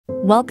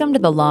Welcome to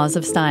The Laws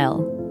of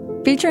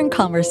Style, featuring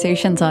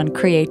conversations on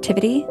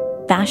creativity,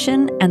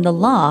 fashion, and the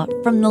law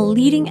from the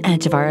leading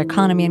edge of our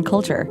economy and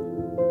culture.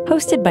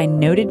 Hosted by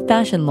noted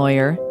fashion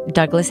lawyer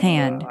Douglas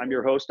Hand. I'm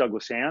your host,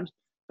 Douglas Hand,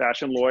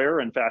 fashion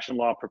lawyer and fashion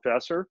law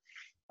professor,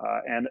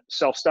 and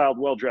self-styled,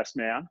 well-dressed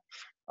man.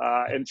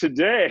 And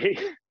today,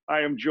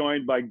 I am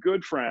joined by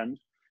good friend,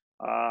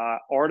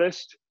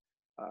 artist,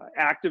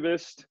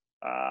 activist,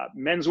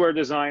 menswear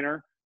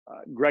designer,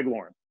 Greg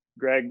Lauren.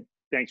 Greg,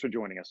 thanks for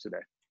joining us today.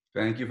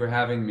 Thank you for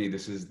having me.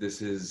 This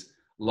is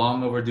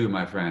long overdue,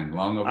 my friend.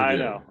 Long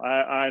overdue.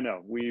 I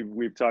know.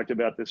 We've talked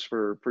about this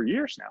for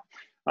years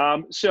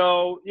now.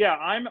 So yeah,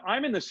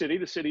 I'm in the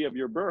city of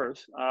your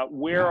birth.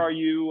 Where are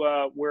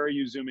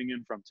you zooming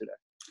in from today?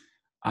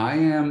 I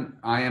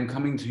am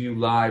coming to you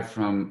live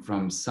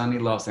from sunny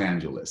Los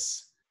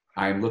Angeles.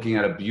 I'm looking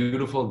at a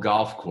beautiful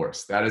golf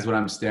course. That is what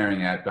I'm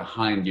staring at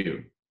behind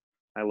you.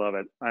 I love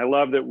it. I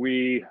love that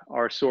we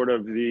are sort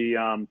of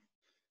the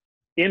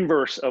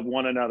inverse of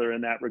one another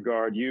in that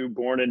regard. You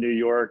born in New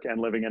York and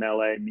living in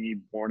LA, me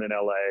born in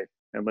LA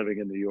and living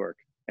in New York.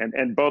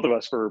 And both of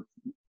us for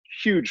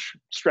huge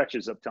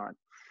stretches of time.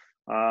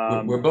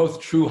 We're both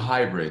true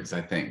hybrids,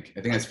 I think.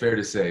 I think that's fair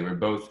to say.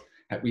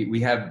 We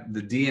have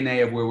the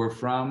DNA of where we're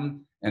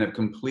from and have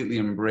completely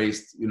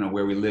embraced,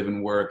 where we live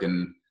and work.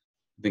 And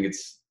I think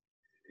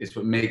it's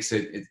what makes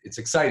it's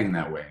exciting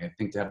that way. I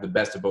think to have the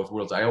best of both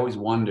worlds. I always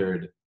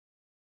wondered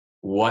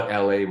what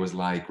LA was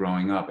like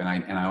growing up. And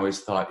I always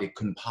thought it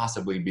couldn't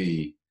possibly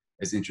be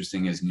as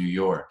interesting as New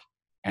York.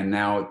 And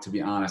now, to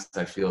be honest,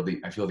 I feel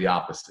the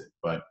opposite,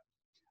 but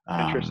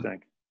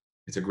interesting.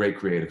 It's a great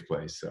creative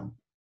place. So,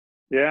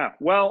 yeah,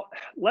 well,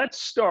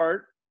 let's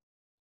start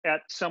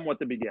at somewhat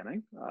the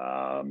beginning.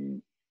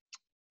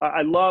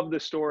 I love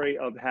the story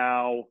of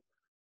how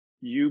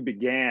you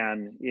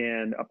began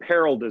in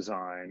apparel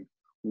design,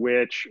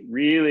 which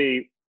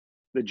really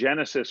the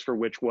genesis for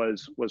which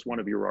was one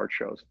of your art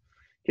shows.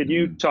 Can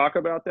you talk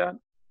about that?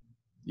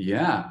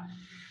 Yeah.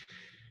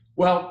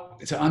 Well,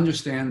 to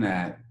understand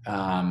that,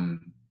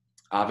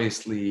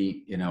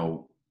 obviously,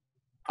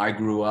 I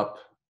grew up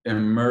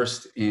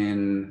immersed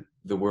in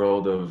the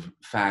world of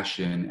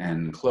fashion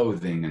and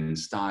clothing and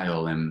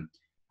style. And,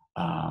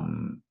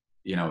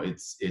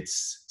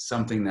 it's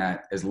something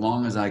that as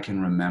long as I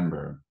can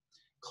remember,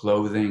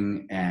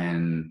 clothing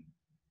and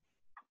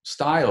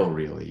style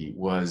really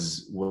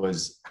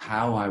was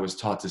how I was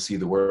taught to see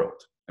the world.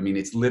 I mean,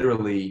 it's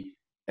literally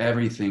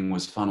everything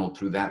was funneled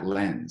through that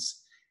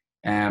lens.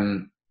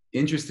 And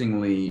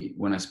interestingly,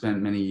 when I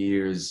spent many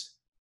years,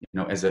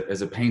 as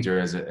a painter,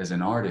 as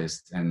an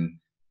artist, and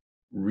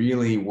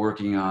really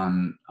working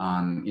on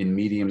in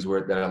mediums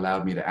that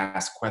allowed me to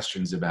ask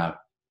questions about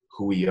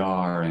who we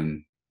are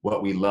and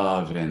what we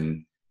love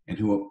and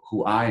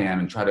who I am,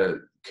 and try to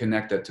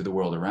connect that to the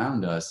world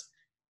around us.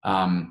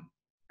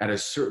 At a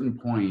certain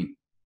point,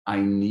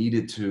 I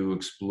needed to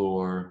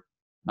explore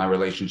my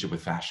relationship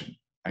with fashion.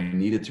 I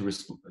needed to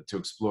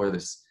explore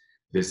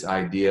this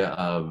idea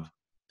of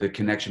the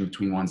connection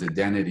between one's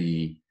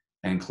identity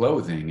and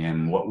clothing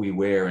and what we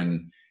wear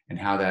and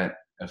how that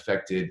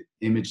affected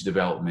image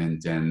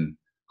development and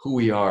who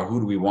we are, who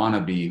do we want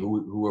to be,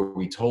 who are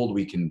we told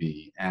we can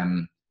be.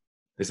 And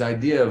this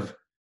idea of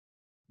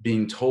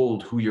being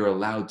told who you're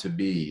allowed to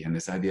be and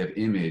this idea of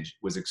image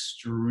was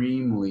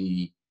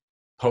extremely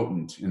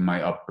potent in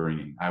my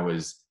upbringing. I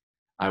was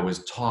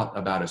taught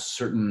about a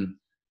certain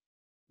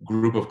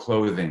group of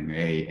clothing,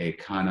 a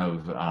kind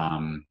of,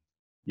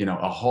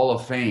 a hall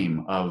of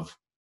fame of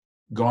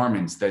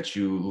garments that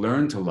you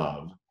learned to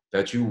love,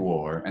 that you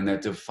wore, and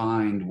that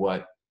defined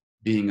what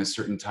being a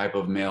certain type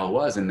of male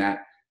was. And that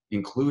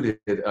included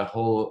a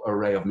whole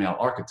array of male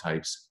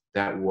archetypes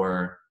that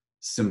were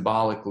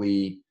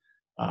symbolically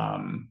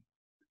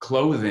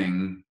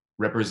clothing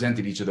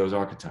represented each of those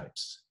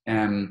archetypes.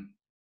 And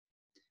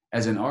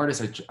as an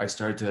artist, I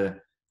started to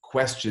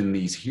question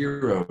these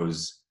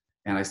heroes.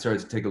 And I started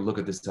to take a look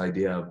at this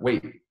idea of,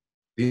 wait,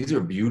 these are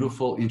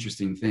beautiful,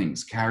 interesting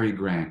things. Cary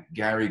Grant,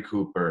 Gary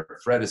Cooper,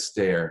 Fred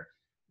Astaire,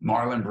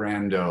 Marlon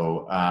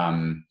Brando,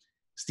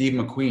 Steve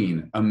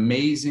McQueen,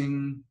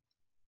 amazing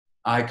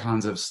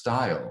icons of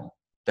style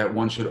that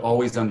one should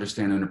always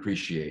understand and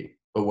appreciate.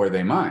 But were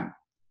they mine?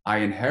 I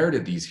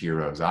inherited these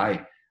heroes.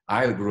 I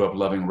grew up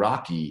loving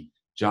Rocky,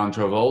 John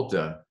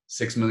Travolta,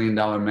 $6 Million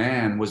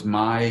Man was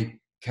my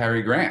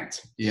Cary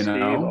Grant, Steve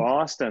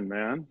Austin,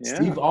 man. Yeah.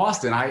 Steve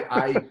Austin.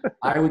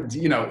 I would,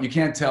 you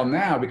can't tell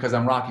now because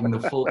I'm rocking the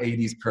full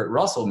 80s Kurt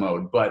Russell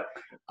mode, but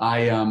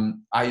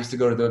I used to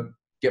go to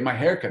get my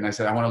haircut and I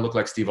said, I want to look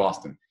like Steve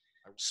Austin.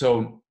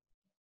 So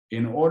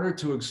in order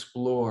to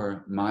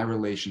explore my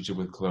relationship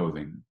with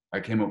clothing,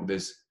 I came up with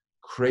this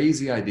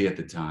crazy idea at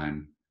the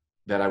time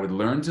that I would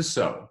learn to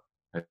sew.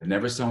 I'd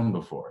never sewn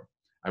before.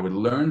 I would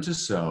learn to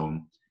sew,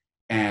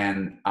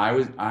 and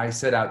I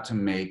set out to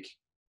make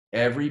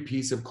every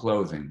piece of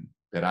clothing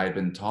that I had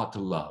been taught to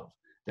love,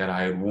 that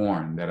I had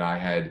worn, that I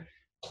had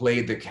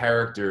played the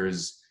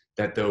characters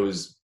that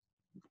those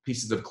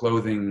pieces of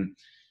clothing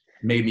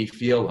made me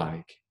feel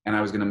like, and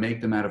I was going to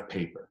make them out of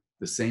paper.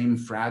 the same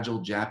fragile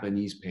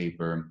Japanese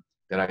paper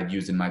that I had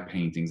used in my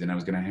paintings, and I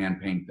was going to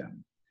hand paint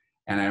them.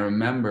 And I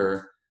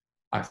remember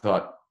I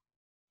thought,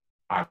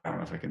 I don't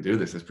know if I can do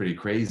this. It's pretty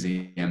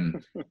crazy.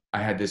 And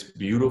I had this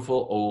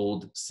beautiful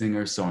old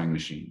Singer sewing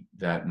machine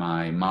that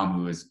my mom,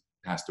 who has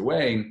passed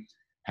away,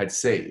 had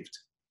saved.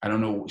 I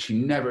don't know.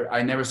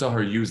 I never saw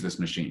her use this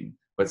machine,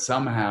 but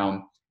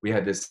somehow we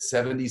had this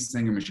 70s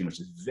Singer machine, which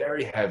is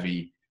very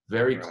heavy,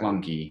 very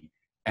clunky.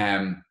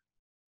 And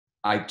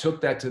I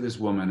took that to this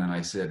woman and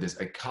I said,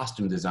 a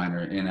costume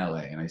designer in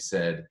LA. And I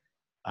said,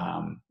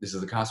 this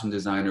is a costume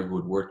designer who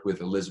had worked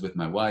with Elizabeth,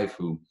 my wife,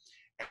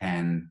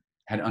 and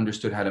had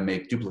understood how to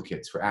make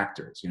duplicates for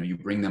actors. You know, you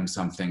bring them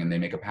something and they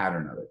make a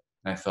pattern of it.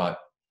 And I thought,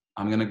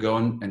 I'm going to go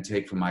and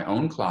take from my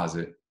own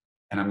closet,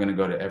 and I'm going to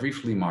go to every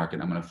flea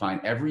market. I'm going to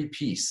find every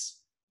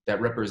piece that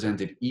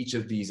represented each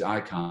of these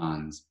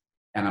icons,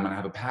 and I'm going to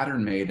have a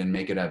pattern made and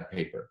make it out of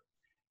paper.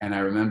 And I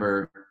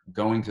remember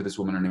going to this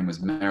woman, her name was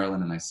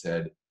Marilyn, and I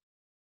said,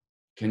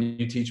 can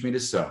you teach me to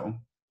sew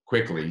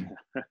quickly,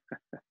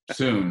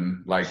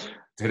 soon, like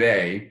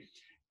today?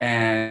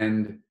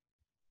 And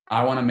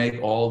I want to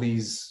make all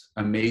these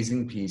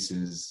amazing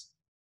pieces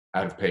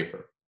out of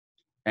paper.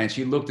 And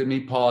she looked at me,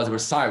 paused, there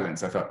was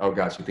silence. I thought, oh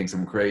God, she thinks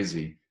I'm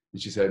crazy.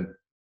 And she said,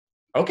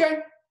 okay,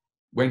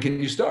 when can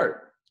you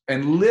start?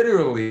 And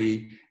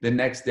literally the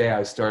next day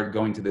I started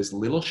going to this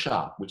little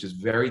shop, which is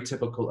very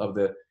typical of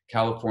the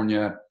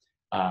California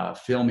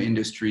film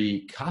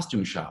industry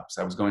costume shops.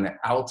 I was going to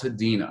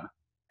Altadena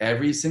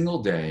every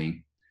single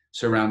day,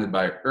 surrounded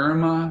by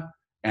Irma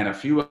and a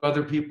few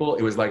other people.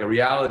 It was like a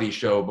reality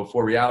show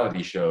before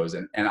reality shows.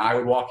 And I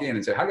would walk in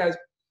and say, hi guys,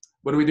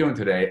 what are we doing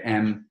today?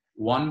 And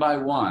one by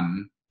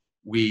one,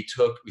 we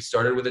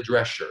started with a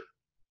dress shirt.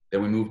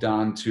 Then we moved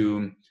on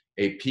to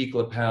a peak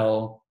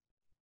lapel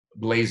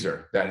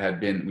blazer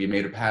we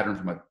made a pattern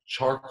from a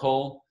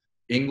charcoal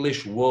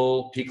English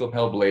wool peak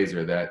lapel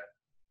blazer that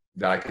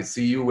I could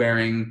see you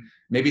wearing.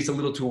 Maybe it's a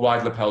little too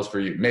wide lapels for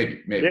you.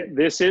 Maybe.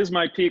 This is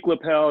my peak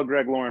lapel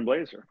Greg Lauren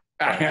blazer.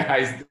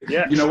 Yes.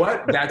 You know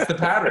what? That's the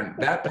pattern.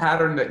 That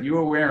pattern that you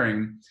were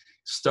wearing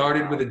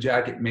started with a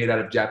jacket made out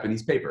of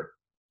Japanese paper.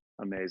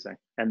 Amazing.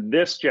 And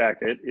this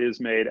jacket is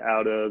made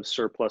out of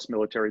surplus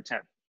military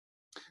tent.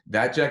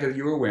 That jacket that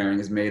you were wearing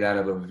is made out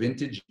of a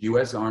vintage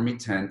U.S. Army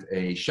tent,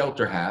 a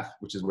shelter half,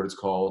 which is what it's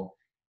called,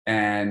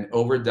 and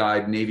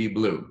over-dyed navy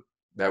blue.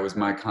 That was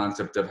my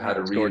concept of how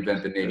to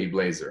reinvent the navy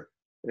blazer.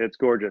 It's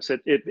gorgeous.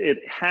 It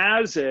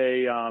has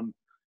a,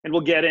 and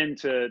we'll get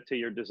into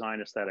your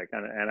design aesthetic,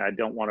 and I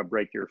don't want to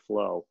break your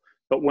flow,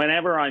 but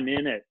whenever I'm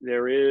in it,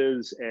 there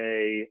is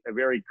a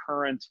very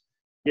current,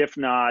 if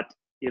not,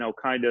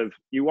 kind of,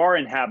 you are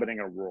inhabiting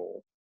a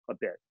role a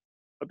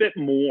bit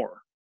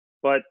more,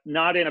 but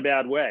not in a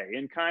bad way,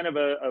 in kind of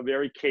a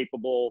very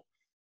capable,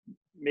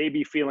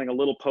 maybe feeling a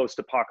little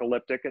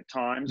post-apocalyptic at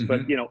times,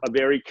 but a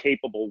very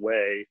capable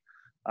way,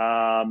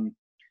 and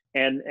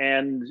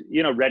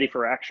ready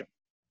for action.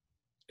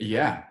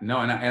 Yeah, no,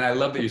 and I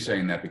love that you're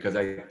saying that, because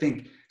I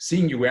think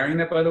seeing you wearing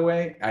that, by the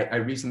way, I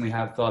recently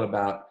have thought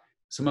about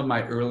some of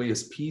my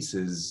earliest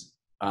pieces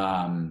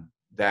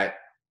that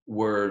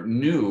were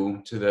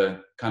new to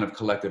the kind of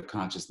collective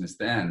consciousness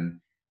then.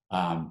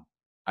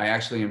 I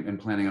actually am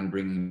planning on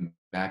bringing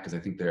back, because I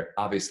think they're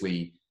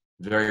obviously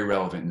very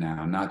relevant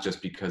now, not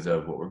just because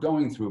of what we're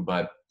going through,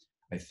 but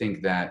I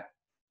think that,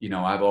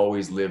 I've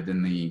always lived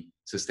in the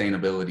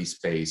sustainability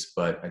space,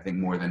 but I think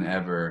more than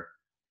ever,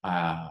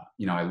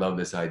 I love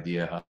this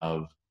idea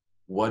of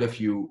what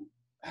if you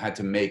had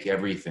to make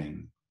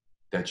everything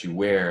that you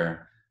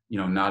wear,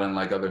 not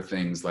unlike other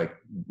things like,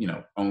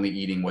 only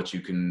eating what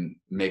you can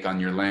make on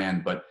your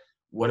land, but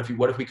what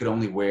if we could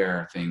only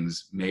wear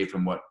things made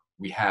from what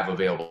we have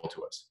available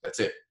to us?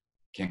 That's it.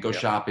 Can't go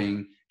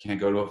shopping,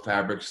 can't go to a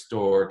fabric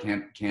store,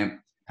 can't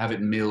have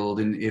it milled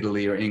in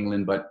Italy or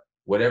England, but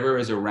whatever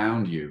is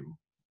around you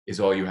is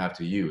all you have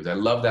to use. I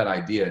love that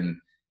idea. And,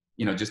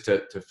 just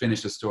to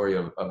finish the story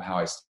of how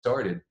I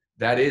started,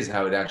 that is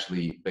how it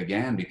actually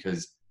began,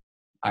 because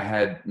I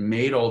had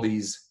made all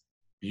these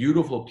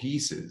beautiful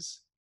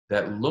pieces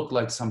that looked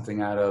like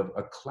something out of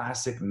a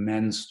classic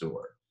men's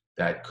store,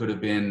 that could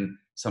have been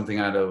something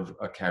out of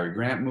a Cary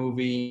Grant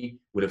movie,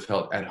 would have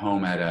felt at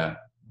home at a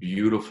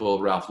beautiful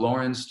Ralph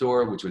Lauren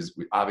store, which was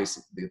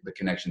obviously the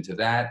connection to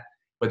that.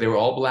 But they were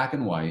all black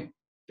and white.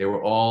 They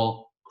were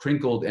all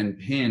crinkled and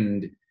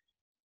pinned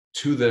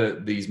to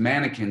these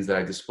mannequins that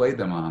I displayed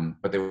them on,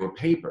 but they were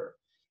paper.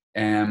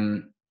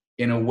 And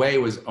in a way,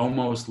 it was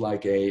almost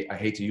like I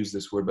hate to use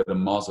this word, but a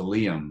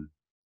mausoleum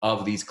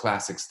of these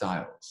classic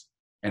styles.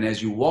 And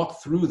as you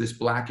walk through this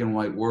black and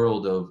white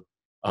world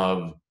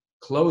of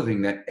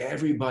clothing, that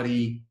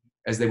everybody,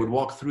 as they would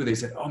walk through, they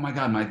said, oh my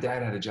God, my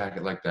dad had a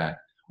jacket like that.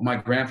 Oh, my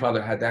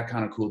grandfather had that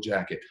kind of cool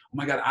jacket. Oh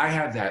my God, I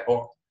have that.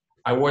 Or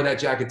I wore that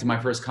jacket to my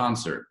first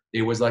concert.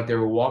 It was like they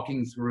were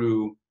walking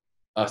through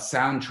a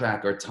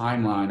soundtrack or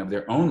timeline of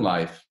their own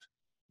life,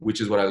 which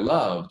is what I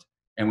loved.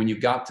 And when you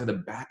got to the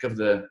back of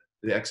the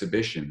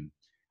exhibition,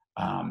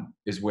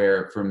 is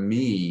where, for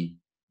me,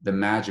 the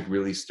magic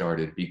really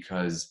started,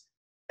 because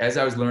as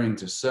I was learning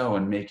to sew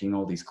and making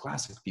all these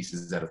classic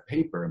pieces out of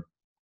paper,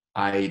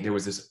 there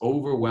was this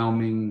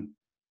overwhelming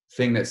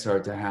thing that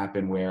started to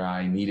happen where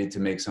I needed to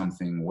make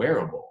something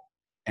wearable.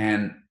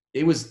 And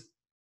it was,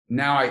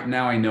 now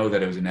I know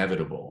that it was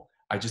inevitable.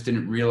 I just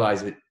didn't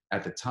realize it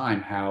at the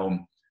time,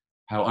 how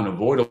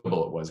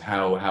unavoidable it was,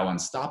 how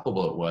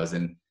unstoppable it was.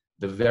 And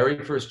the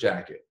very first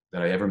jacket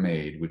that I ever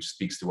made, which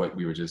speaks to what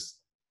we were just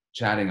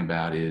chatting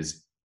about,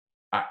 is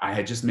I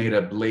had just made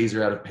a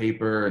blazer out of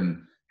paper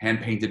and hand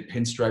painted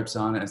pinstripes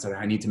on it. And I said,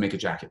 I need to make a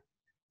jacket.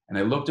 And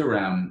I looked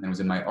around and it was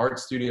in my art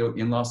studio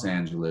in Los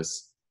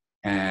Angeles.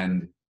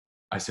 And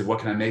I said, what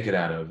can I make it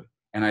out of?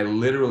 And I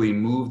literally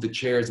moved the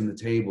chairs and the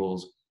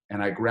tables,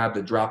 and I grabbed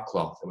a drop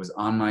cloth that was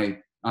on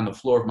the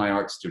floor of my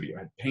art studio. It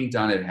had paint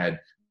on it, had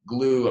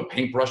glue, a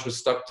paintbrush was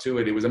stuck to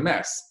it. It was a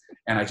mess.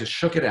 And I just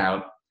shook it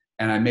out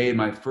and I made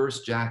my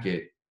first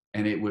jacket,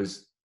 and it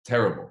was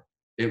terrible.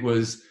 It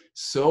was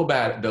so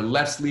bad. The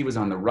left sleeve was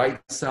on the right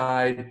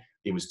side.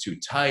 It was too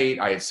tight.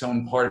 I had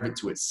sewn part of it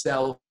to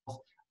itself,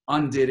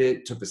 undid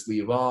it, took the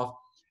sleeve off.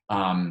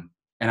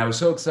 And I was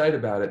so excited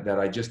about it that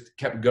I just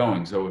kept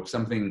going. So if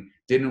something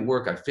didn't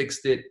work, I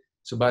fixed it.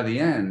 So by the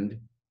end,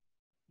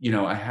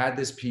 I had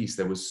this piece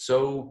that was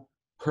so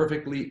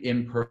perfectly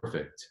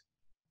imperfect.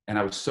 And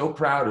I was so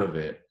proud of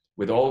it,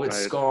 with all of its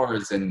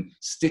scars and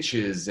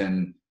stitches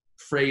and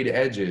frayed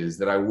edges,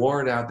 that I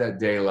wore it out that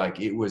day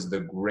like it was the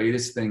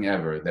greatest thing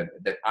ever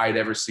that I'd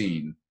ever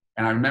seen.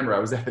 And I remember I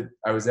was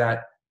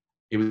at,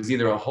 it was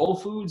either a Whole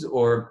Foods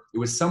or it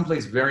was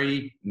someplace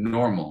very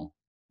normal.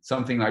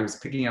 I was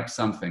picking up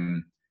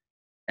something,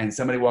 and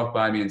somebody walked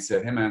by me and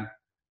said, hey man,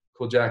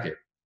 cool jacket.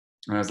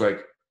 And I was like,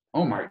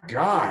 oh my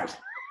God,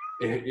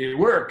 it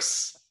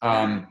works.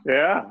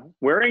 Yeah.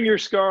 Wearing your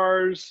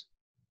scars,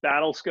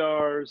 battle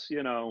scars,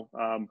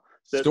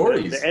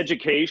 stories, the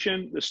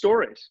education, the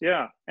stories.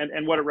 Yeah.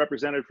 And what it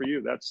represented for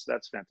you. That's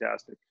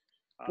fantastic.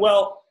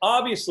 Well,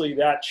 obviously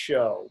that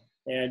show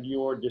and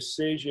your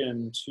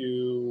decision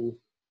to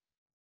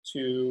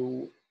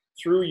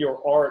through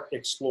your art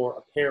explore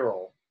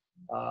apparel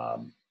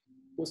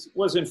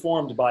was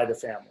informed by the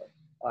family.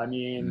 I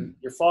mean,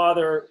 your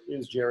father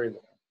is Jerry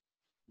Lewin.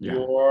 Yeah.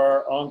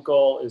 Your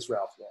uncle is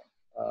Ralph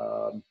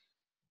Lauren.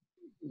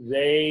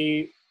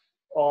 They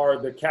are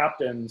the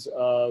captains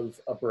of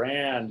a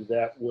brand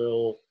that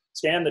will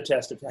stand the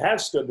test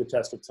has stood the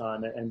test of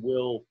time and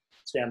will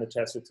stand the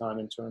test of time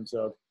in terms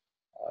of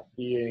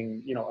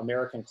being,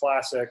 American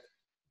classic,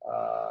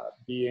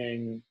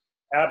 being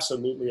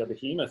absolutely a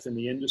behemoth in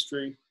the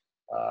industry,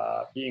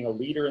 being a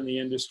leader in the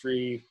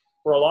industry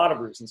for a lot of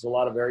reasons, a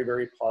lot of very,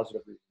 very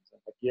positive reasons,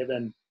 and have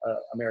given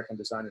American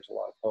designers a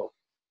lot of hope.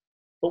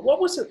 But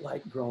what was it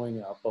like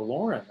growing up a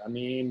Lauren? I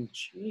mean,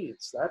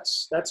 geez,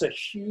 that's a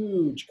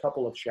huge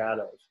couple of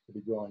shadows to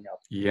be growing up.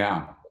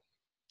 Yeah.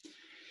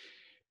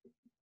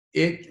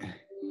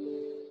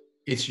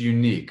 It's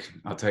unique,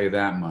 I'll tell you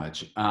that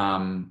much.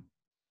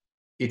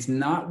 It's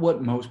not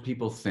what most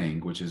people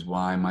think, which is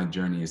why my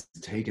journey has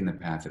taken the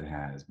path it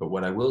has. But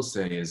what I will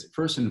say is,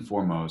 first and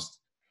foremost,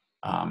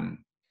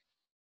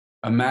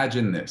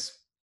 imagine this.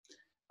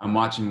 I'm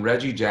watching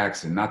Reggie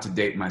Jackson, not to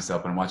date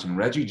myself, but I'm watching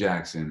Reggie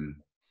Jackson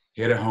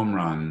hit a home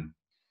run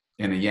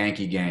in a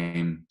Yankee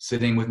game,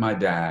 sitting with my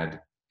dad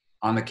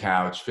on the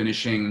couch,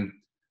 finishing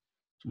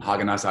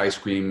Haagen-Dazs ice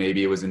cream.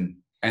 Maybe it was in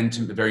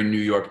very New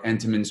York,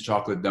 Entenmann's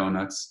chocolate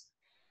donuts.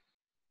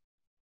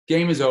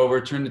 Game is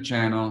over, turn the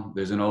channel,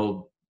 there's an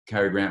old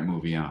Cary Grant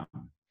movie on.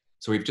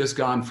 So we've just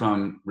gone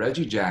from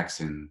Reggie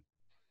Jackson,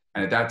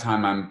 and at that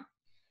time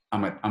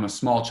I'm a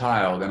small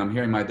child, and I'm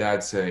hearing my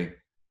dad say,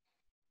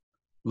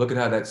 look at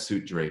how that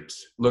suit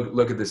drapes.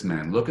 Look at this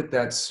man, look at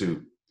that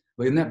suit.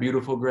 Isn't that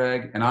beautiful,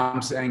 Greg? And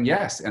I'm saying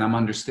yes, and I'm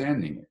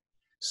understanding it.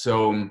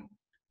 So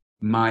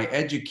my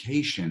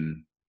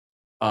education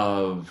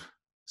of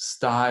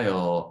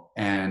style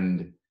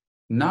and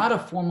not a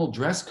formal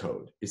dress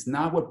code. It's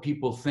not what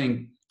people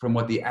think from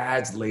what the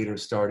ads later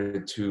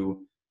started to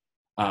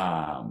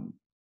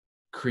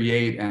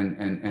create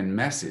and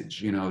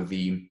message.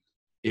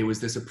 It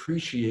was this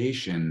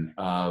appreciation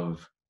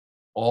of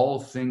all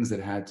things that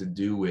had to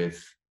do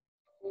with,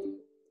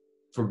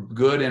 for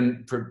good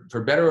and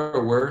for better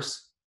or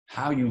worse,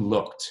 how you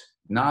looked,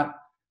 not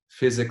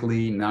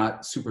physically,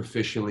 not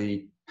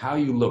superficially, how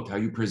you looked, how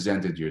you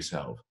presented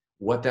yourself,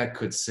 what that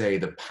could say,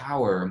 the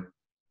power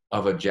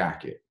of a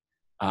jacket.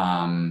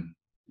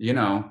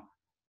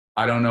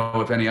 I don't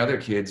know if any other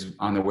kids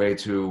on the way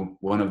to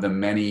one of the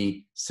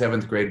many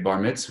 7th grade bar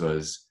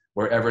mitzvahs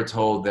were ever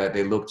told that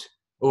they looked,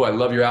 oh, I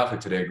love your outfit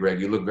today, Greg.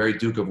 You look very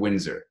Duke of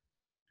Windsor.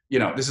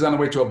 This is on the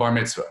way to a bar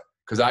mitzvah,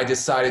 because I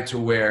decided to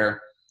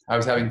wear, I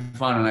was having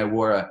fun and I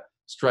wore a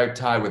striped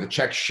tie with a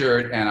check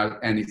shirt,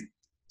 and it's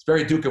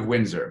very Duke of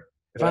Windsor.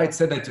 If I had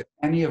said that to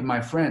any of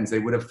my friends, they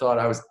would have thought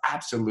I was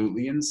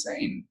absolutely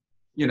insane,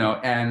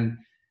 and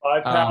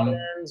 5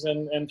 patterns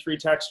and 3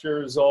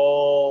 textures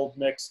all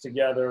mixed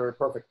together.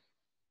 Perfect.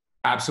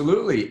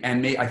 Absolutely.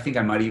 And I think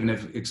I might even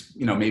have,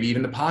 maybe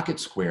even the pocket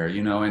square,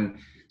 and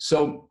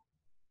so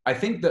I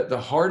think that the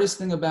hardest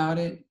thing about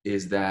it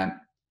is that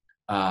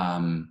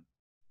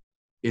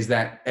is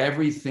that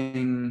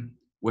everything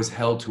was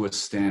held to a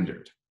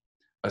standard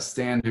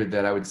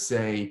that I would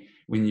say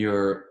when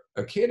you're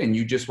a kid and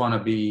you just want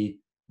to be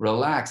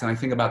relaxed. And I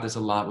think about this a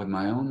lot with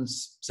my own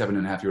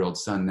 7.5-year-old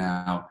son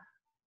now.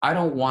 I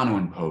don't want to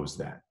impose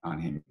that on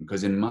him,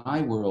 because in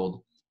my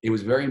world, it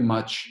was very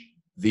much,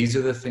 these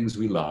are the things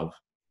we love.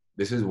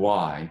 This is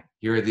why.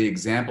 Here are the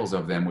examples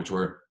of them, which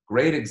were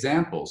great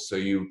examples. So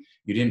you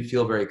didn't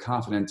feel very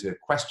confident to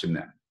question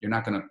them. You're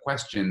not going to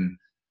question,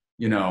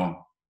 you know,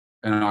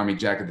 an army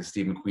jacket that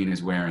Steve McQueen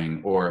is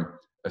wearing, or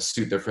a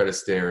suit that Fred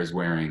Astaire is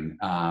wearing.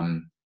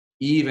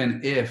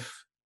 Even if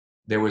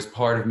there was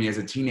part of me as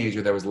a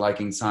teenager that was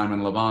liking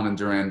Simon Le Bon and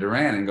Duran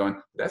Duran and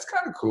going, that's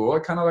kind of cool. I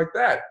kind of like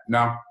that.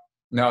 No,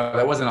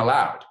 that wasn't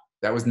allowed.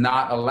 That was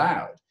not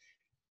allowed.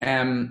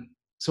 And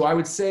so I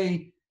would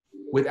say,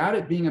 without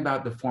it being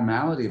about the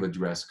formality of a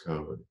dress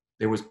code,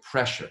 there was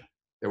pressure.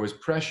 There was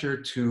pressure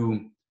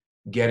to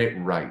get it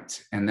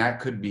right. And that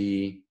could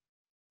be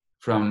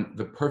from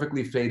the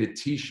perfectly faded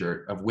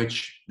t-shirt, of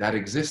which that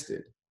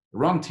existed. The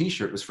wrong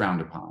t-shirt was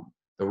frowned upon.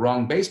 The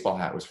wrong baseball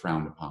hat was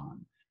frowned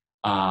upon.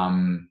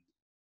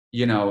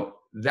 You know,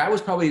 that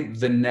was probably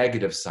the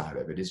negative side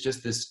of it. It's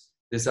just this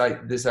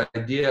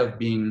idea of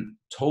being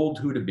told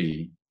who to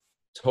be,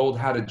 told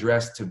how to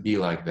dress to be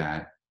like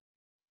that,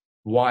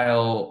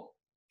 while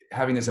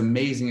having this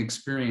amazing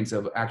experience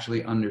of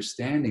actually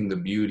understanding the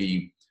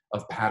beauty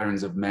of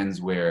patterns of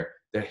menswear,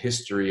 the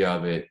history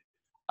of it.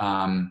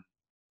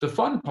 The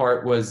fun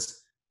part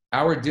was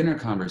our dinner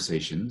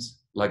conversations,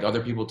 like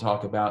other people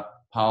talk about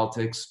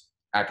politics,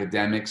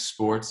 academics,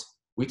 sports,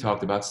 we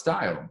talked about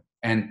style.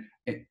 And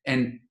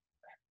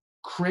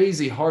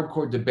crazy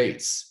hardcore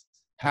debates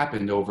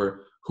happened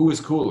over who is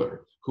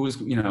cooler,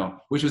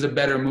 which was a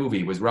better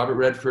movie. Was Robert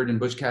Redford and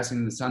Butch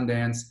Cassidy and the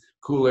Sundance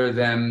cooler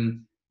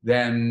than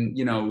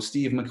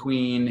Steve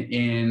McQueen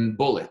in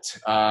Bullet?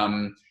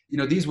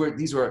 These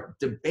were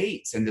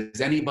debates. And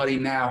does anybody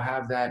now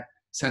have that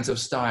sense of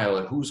style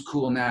of who's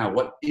cool now?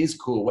 What is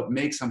cool? What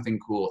makes something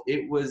cool?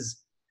 It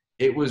was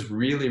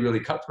really,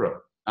 really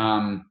cutthroat.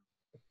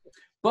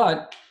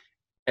 But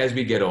as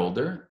we get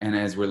older, and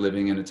as we're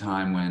living in a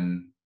time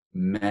when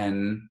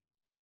men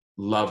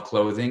love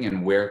clothing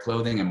and wear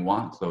clothing and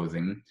want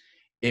clothing,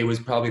 it was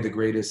probably the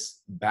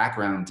greatest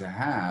background to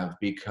have,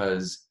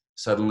 because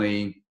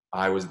suddenly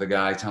I was the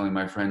guy telling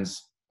my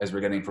friends as we're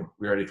getting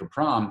ready for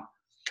prom,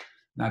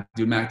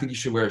 dude, man, I think you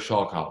should wear a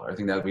shawl collar. I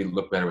think that would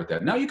look better with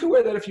that. No, you can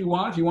wear that if you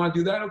want. If you want to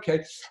do that,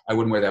 okay. I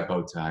wouldn't wear that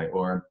bow tie.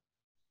 Or,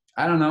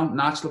 I don't know,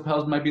 notch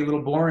lapels might be a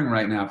little boring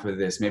right now for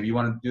this. Maybe you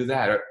want to do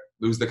that. Or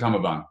lose the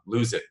cummerbund.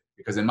 Lose it.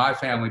 Because in my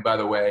family, by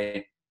the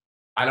way,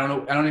 I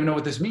don't even know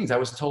what this means. I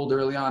was told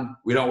early on,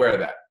 we don't wear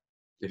that.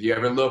 If you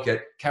ever look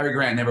at Cary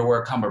Grant, never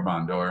wore a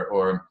cummerbund,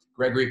 or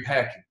Gregory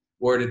Peck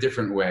wore it a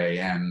different way,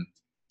 and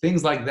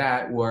things like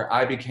that, where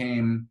I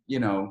became,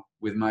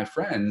 with my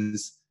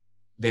friends,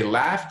 they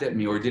laughed at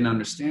me or didn't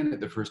understand it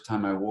the first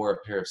time I wore a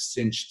pair of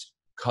cinched,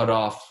 cut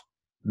off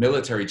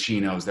military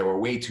chinos that were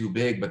way too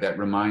big, but that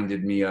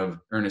reminded me of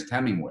Ernest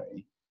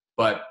Hemingway.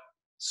 But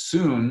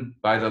soon,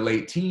 by the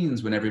late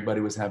teens, when everybody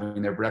was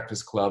having their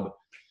breakfast club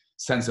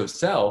sense of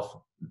self,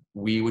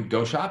 we would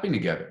go shopping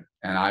together,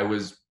 and I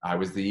was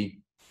the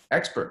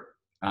expert.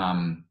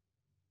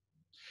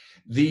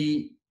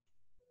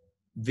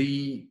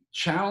 The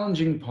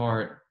challenging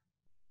part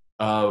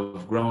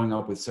of growing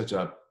up with such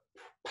a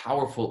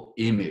powerful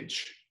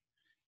image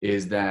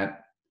is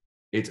that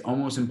it's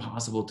almost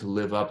impossible to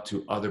live up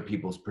to other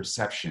people's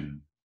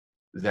perception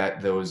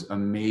that those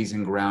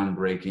amazing,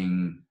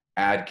 groundbreaking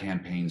ad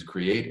campaigns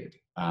created.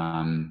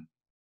 And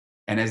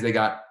as they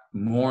got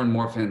more and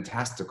more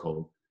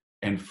fantastical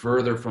and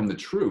further from the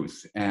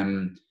truth,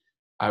 and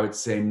I would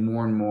say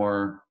more and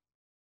more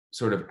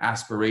sort of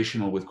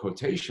aspirational with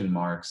quotation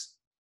marks,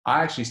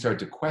 I actually started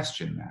to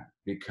question that,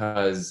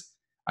 because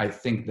I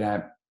think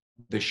that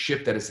the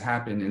shift that has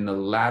happened in the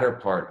latter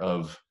part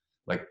of,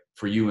 like,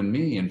 for you and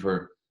me and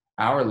for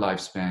our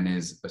lifespan,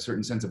 is a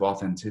certain sense of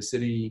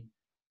authenticity,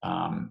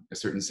 a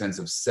certain sense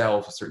of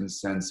self, a certain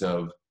sense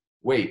of,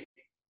 wait,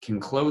 can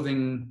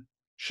clothing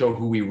show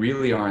who we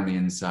really are on the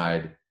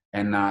inside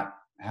and not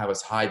have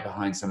us hide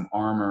behind some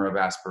armor of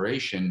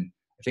aspiration?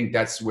 I think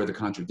that's where the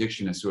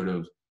contradiction has sort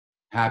of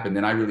happened.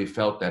 And I really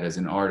felt that as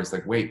an artist,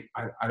 like, wait,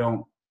 I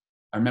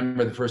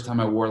remember the first time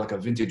I wore like a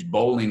vintage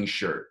bowling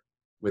shirt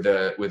with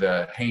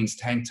a Hanes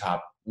tank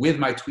top with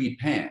my tweed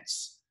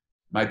pants.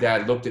 My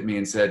dad looked at me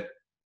and said,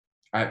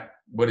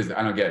 what is that?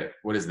 I don't get it.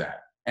 What is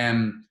that?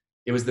 And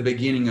it was the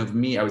beginning of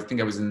me. I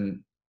think I was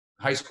in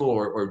high school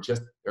or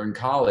in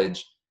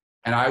college,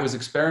 and I was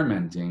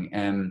experimenting,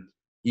 and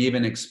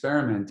even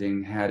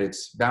experimenting had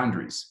its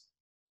boundaries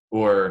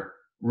or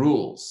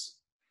rules.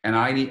 And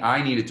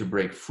I needed to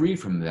break free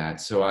from that.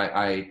 So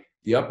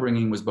the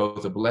upbringing was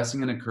both a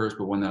blessing and a curse,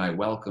 but one that I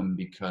welcome,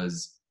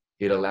 because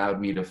it allowed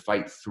me to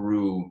fight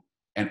through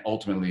and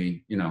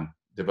ultimately,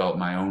 develop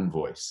my own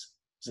voice.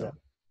 So. Yeah.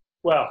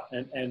 Well,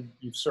 and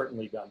you've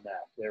certainly done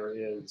that. There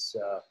is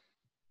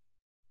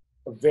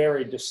a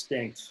very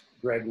distinct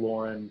Greg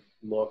Lauren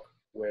look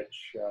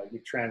which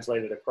you've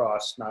translated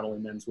across not only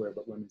menswear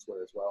but women's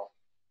wear as well.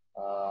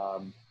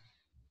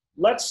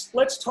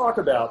 Let's talk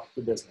about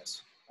the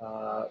business.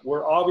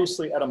 We're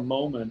obviously at a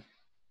moment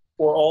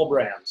for all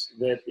brands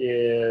that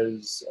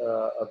is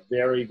a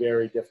very,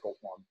 very difficult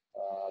one.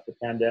 The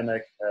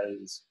pandemic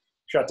has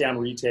shut down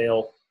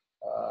retail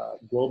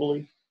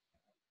globally.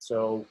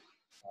 So,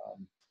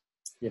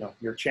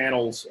 your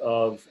channels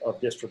of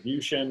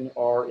distribution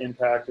are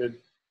impacted.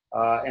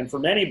 And for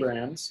many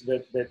brands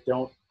that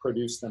don't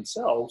produce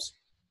themselves,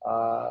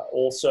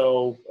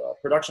 also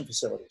production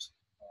facilities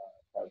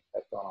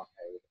have gone on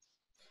hiatus.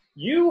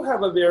 You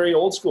have a very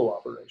old school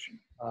operation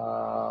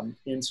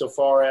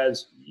insofar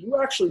as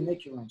you actually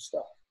make your own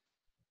stuff.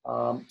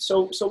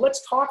 So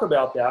let's talk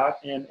about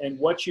that and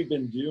what you've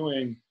been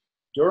doing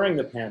during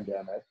the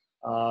pandemic,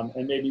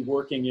 and maybe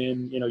working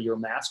in your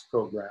mask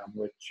program,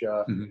 which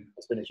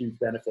has been a huge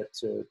benefit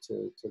to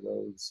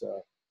those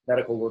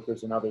medical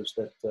workers and others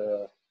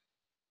that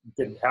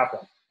didn't happen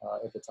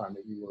at the time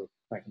that you were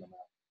cranking them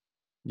out.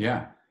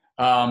 Yeah.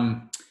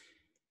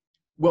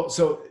 Well,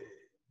 so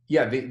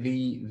yeah,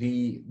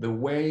 the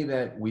way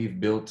that we've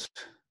built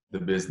the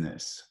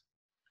business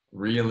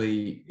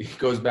really, it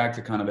goes back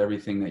to kind of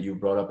everything that you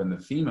brought up in the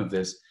theme of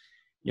this.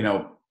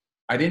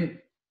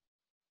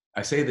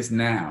 I say this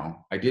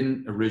now, I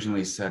didn't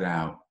originally set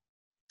out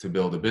to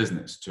build a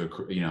business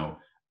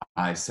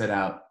I set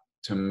out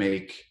to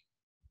make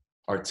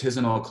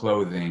artisanal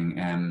clothing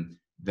and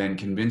then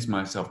convince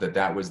myself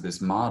that was this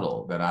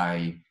model that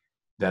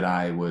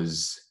I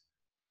was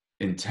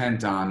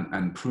intent on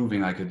and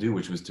proving I could do,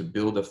 which was to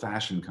build a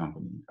fashion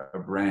company, a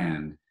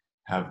brand,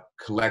 have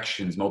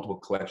collections, multiple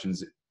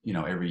collections,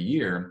 every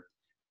year,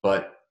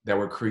 but that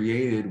were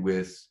created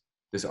with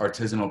this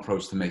artisanal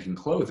approach to making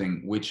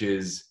clothing, which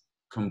is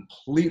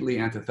completely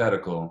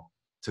antithetical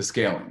to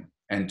scaling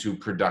and to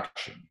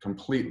production,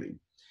 completely.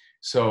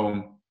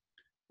 So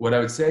what I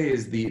would say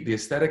is the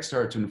aesthetics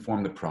started to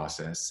inform the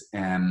process,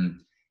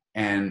 and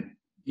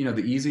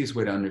the easiest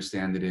way to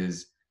understand it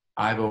is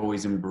I've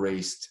always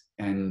embraced,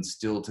 and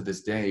still to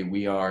this day,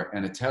 we are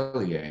an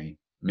atelier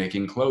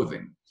making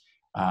clothing.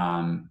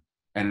 An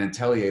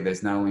atelier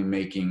that's not only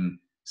making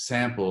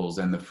samples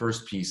and the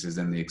first pieces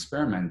and the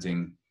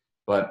experimenting,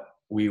 but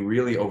we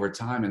really over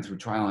time and through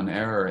trial and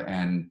error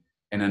and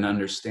an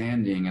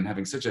understanding and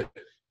having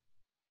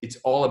it's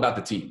all about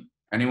the team.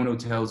 Anyone who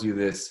tells you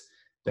this,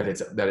 that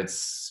it's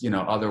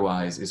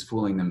otherwise, is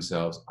fooling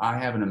themselves. I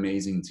have an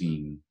amazing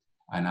team,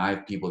 and I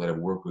have people that have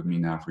worked with me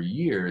now for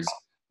years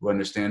who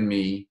understand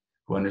me,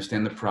 who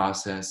understand the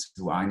process,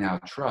 who I now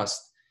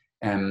trust.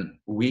 And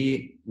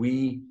we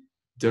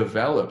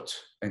developed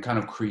and kind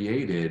of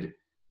created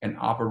an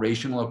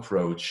operational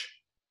approach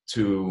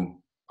to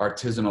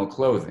artisanal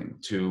clothing,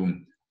 to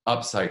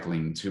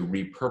upcycling, to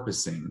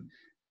repurposing.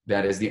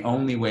 That is the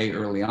only way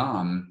early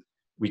on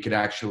we could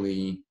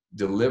actually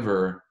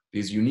deliver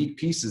these unique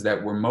pieces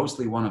that were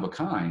mostly one of a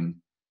kind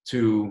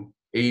to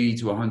 80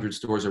 to 100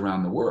 stores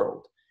around the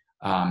world.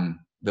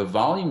 The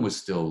volume was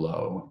still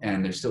low,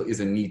 and there still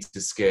is a need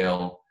to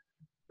scale.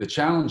 The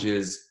challenge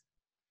is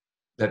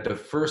that the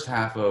first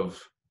half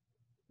of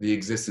the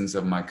existence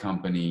of my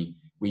company,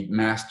 we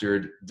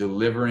mastered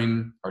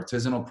delivering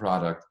artisanal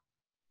product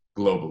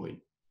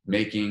globally,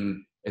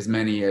 making as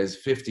many as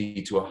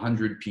 50 to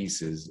 100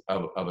 pieces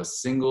of a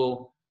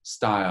single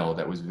style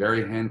that was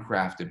very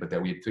handcrafted, but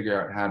that we had figured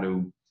out how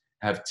to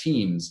have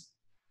teams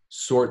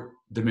sort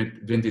the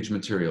vintage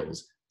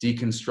materials,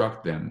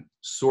 deconstruct them,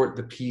 sort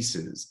the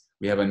pieces.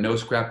 We have a no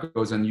scrap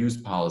goes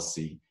unused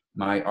policy.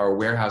 Our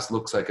warehouse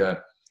looks like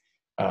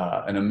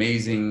an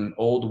amazing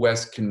Old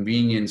West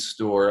convenience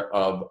store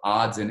of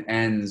odds and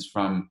ends,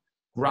 from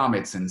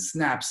grommets and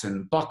snaps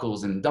and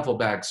buckles and duffel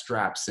bag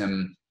straps,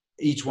 and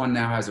each one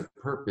now has a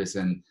purpose.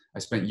 And I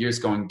spent years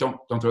going, don't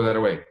throw that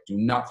away. Do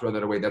not throw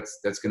that away. That's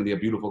going to be a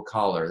beautiful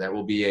collar. That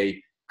will be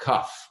a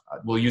cuff.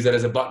 We'll use that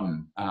as a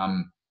button.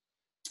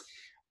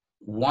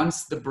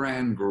 Once the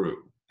brand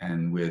grew,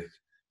 and with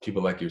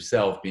people like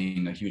yourself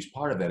being a huge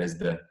part of that, as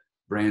the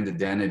brand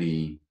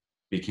identity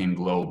became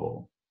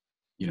global,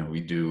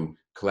 we do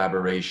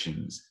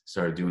collaborations,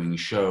 started doing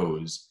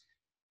shows,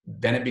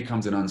 then it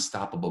becomes an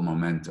unstoppable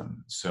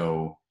momentum.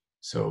 So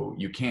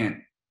you can't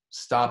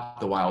stop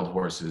the wild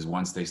horses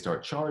once they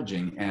start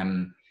charging.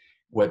 And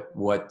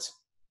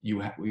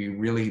we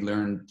really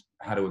learned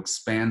how to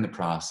expand the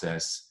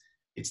process.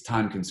 It's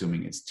time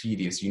consuming, it's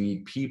tedious. You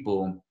need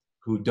people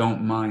who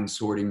don't mind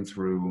sorting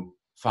through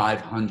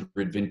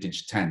 500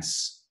 vintage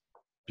tents,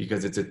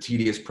 because it's a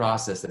tedious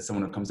process that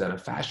someone who comes out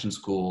of fashion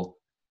school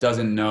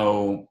doesn't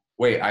know,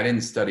 wait, I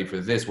didn't study for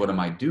this, what am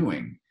I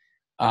doing?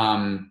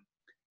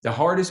 The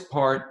hardest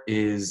part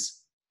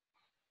is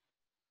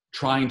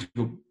trying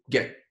to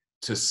get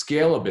to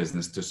scale a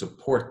business to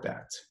support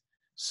that.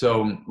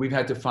 So we've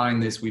had to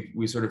find this,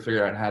 we sort of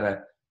figured out how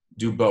to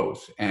do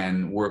both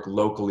and work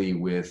locally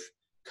with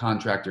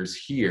contractors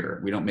here.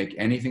 We don't make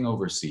anything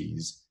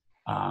overseas.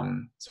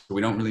 So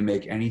we don't really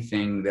make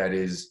anything that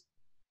is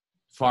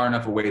far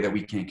enough away that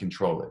we can't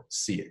control it,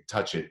 see it,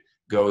 touch it,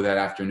 go that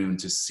afternoon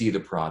to see the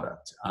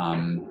product.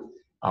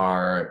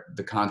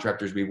 The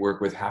contractors we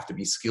work with have to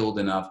be skilled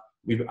enough.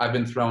 I've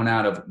been thrown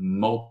out of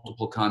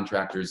multiple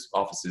contractors'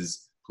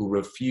 offices who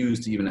refuse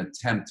to even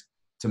attempt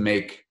to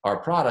make our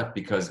product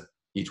because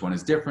each one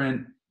is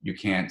different. You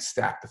can't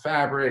stack the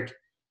fabric.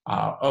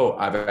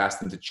 I've asked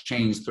them to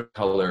change the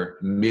color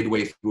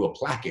midway through a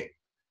placket.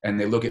 And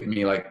they look at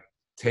me like,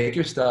 take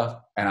your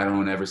stuff and I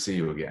don't ever see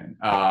you again.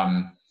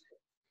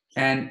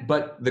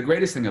 But the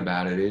greatest thing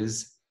about it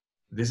is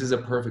this is a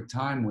perfect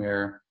time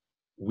where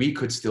we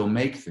could still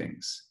make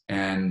things.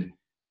 And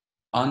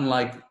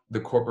unlike the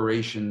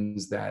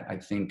corporations that I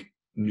think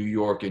New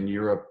York and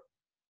Europe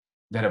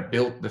that have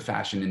built the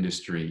fashion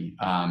industry,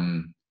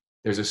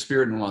 there's a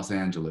spirit in Los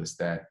Angeles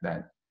that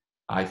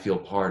I feel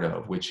part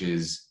of, which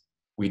is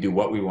we do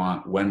what we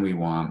want, when we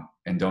want,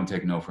 and don't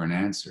take no for an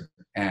answer.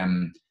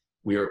 And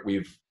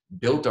we've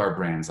built our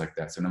brands like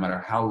that. So no matter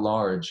how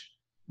large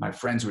my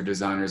friends who are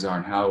designers are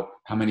and how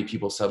many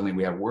people suddenly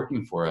we have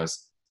working for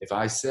us, if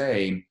I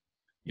say,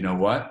 you know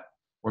what,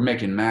 we're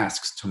making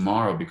masks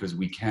tomorrow because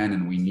we can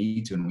and we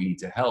need to and we need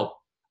to help,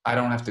 I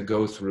don't have to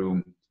go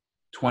through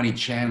 20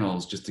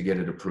 channels just to get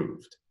it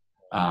approved.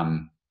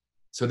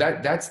 So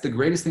that's the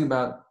greatest thing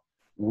about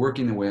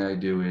working the way I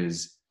do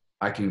is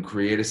I can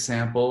create a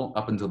sample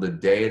up until the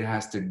day it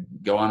has to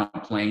go on a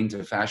plane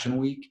to Fashion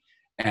Week.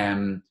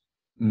 And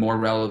more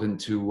relevant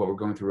to what we're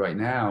going through right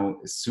now,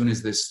 as soon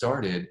as this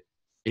started,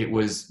 it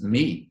was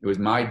me. It was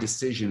my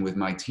decision with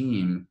my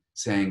team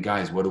saying,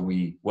 guys,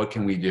 what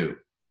can we do?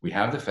 We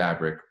have the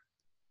fabric.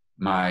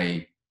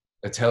 My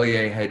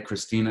atelier head,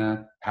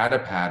 Christina, had a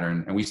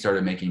pattern and we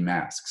started making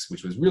masks,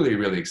 which was really,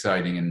 really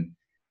exciting.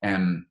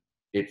 And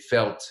it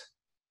felt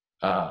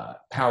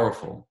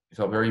powerful. It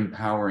felt very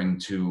empowering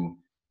to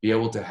be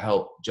able to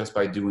help just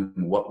by doing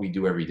what we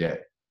do every day,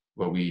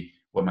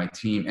 what my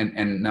team,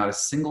 and not a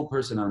single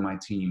person on my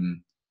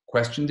team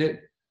questioned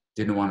it,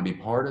 didn't want to be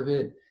part of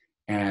it.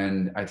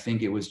 And I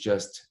think it was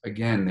just,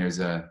 again, there's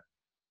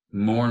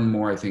more and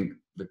more, I think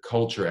the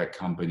culture at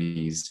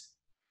companies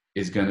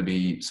is going to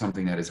be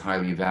something that is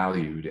highly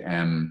valued,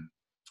 and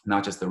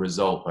not just the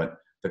result, but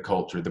the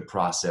culture, the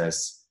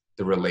process,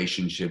 the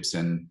relationships.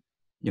 And,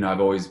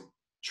 I've always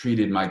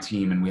treated my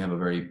team, and we have a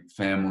very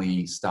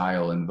family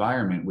style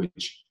environment,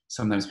 which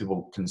sometimes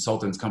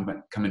consultants come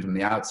in from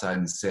the outside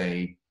and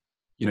say,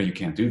 you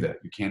can't do that.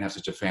 You can't have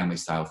such a family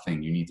style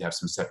thing. You need to have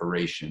some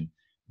separation,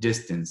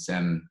 distance.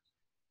 And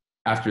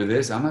after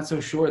this, I'm not so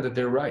sure that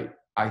they're right.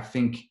 I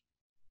think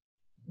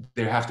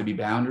there have to be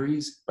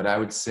boundaries, but I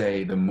would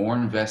say the more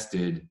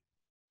invested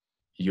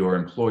your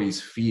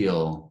employees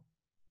feel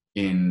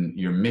in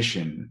your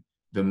mission,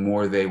 the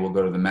more they will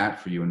go to the mat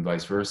for you and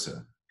vice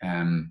versa.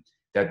 And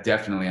that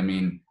definitely,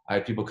 I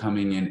had people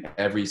coming in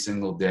every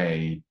single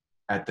day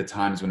at the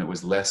times when it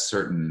was less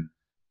certain,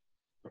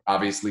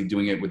 obviously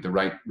doing it with the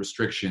right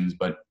restrictions,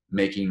 but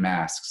making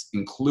masks,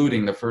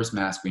 including the first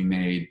mask we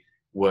made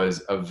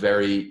was a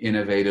very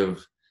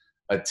innovative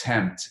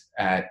attempt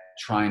at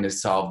trying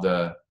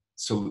to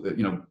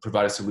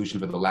provide a solution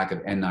for the lack of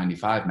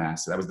N95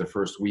 masks. That was the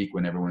first week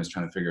when everyone was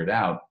trying to figure it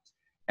out.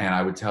 And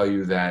I would tell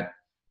you that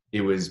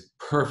it was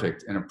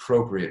perfect and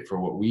appropriate for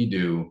what we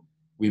do.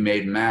 We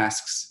made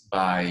masks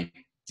by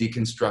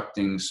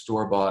deconstructing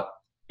store-bought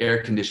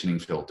air conditioning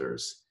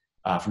filters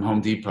from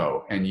Home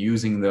Depot and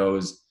using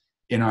those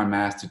in our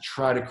masks to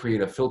try to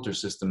create a filter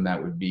system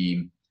that would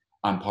be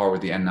on par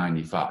with the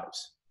N95s.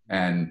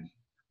 And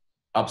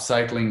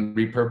upcycling,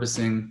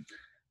 repurposing,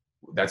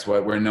 that's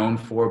what we're known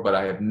for, but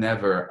I have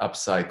never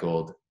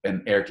upcycled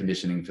an air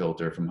conditioning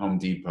filter from Home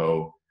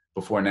Depot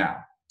before now.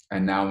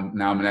 And now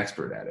I'm an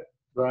expert at it.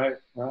 Right.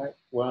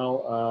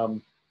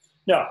 Well,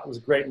 it was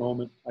a great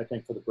moment, I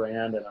think, for the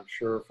brand, and I'm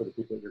sure for the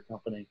people at your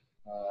company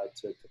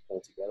to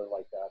pull together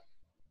like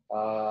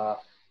that.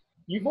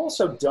 You've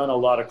also done a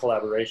lot of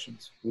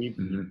collaborations. We've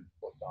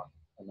worked on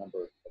a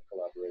number of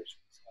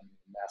collaborations.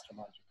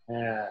 Mastermind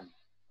Japan,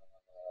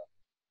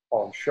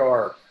 Paul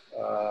Sharp,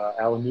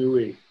 Alan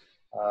Nui,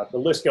 the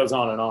list goes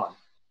on and on.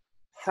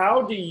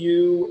 How do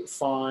you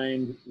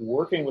find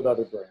working with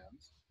other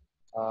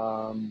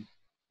brands,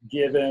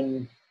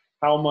 given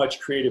how much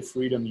creative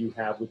freedom you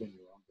have within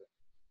your own brand?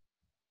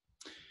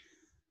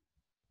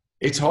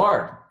 It's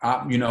hard.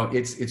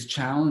 It's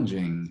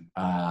challenging.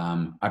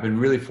 I've been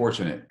really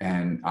fortunate,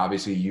 and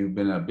obviously you've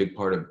been a big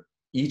part of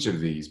each of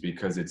these,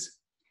 because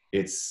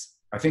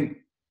I think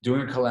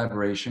doing a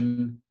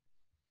collaboration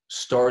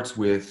starts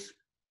with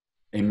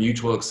a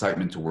mutual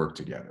excitement to work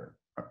together.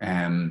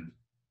 And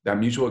that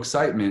mutual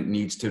excitement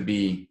needs to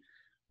be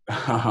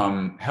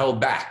held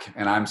back.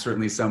 And I'm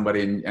certainly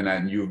somebody,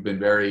 and you've been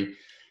very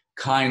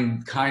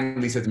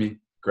kindly said to me,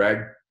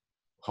 Greg,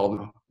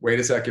 wait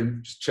a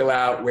second, just chill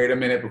out, wait a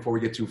minute before we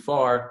get too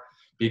far,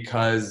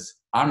 because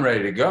I'm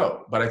ready to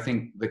go. But I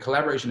think the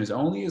collaboration is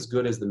only as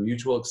good as the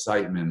mutual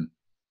excitement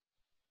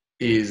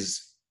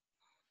is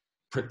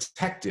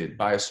protected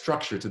by a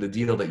structure to the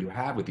deal that you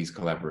have with these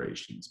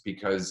collaborations,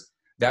 because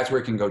that's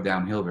where it can go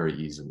downhill very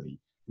easily.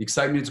 The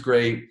excitement's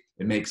great.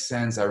 It makes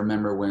sense. I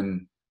remember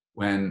when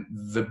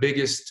the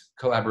biggest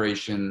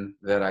collaboration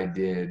that I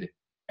did,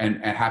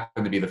 and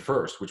happened to be the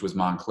first, which was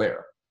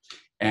Montclair.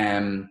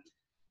 And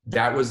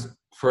that was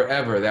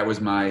forever. That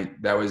was my,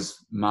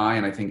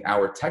 and I think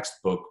our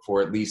textbook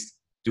for at least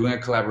doing a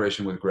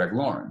collaboration with Greg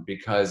Lauren,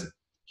 because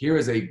here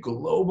is a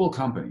global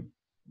company,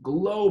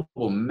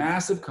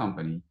 massive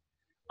company,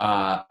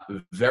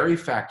 very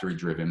factory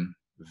driven,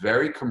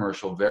 very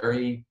commercial,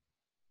 very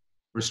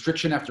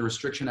restriction after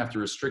restriction after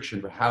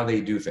restriction for how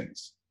they do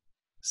things.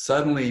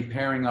 Suddenly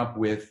pairing up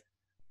with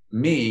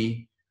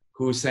me,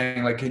 who's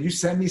saying like, can you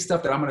send me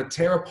stuff that I'm going to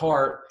tear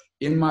apart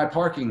in my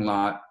parking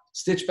lot,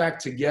 stitch back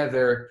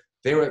together?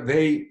 They were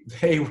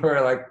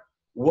like,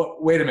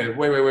 what? Wait a minute,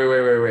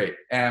 wait.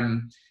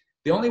 And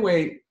the only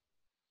way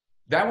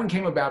that one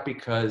came about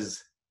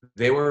because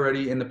they were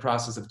already in the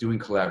process of doing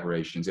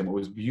collaborations. And what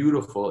was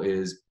beautiful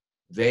is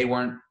they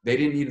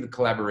didn't need the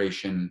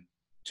collaboration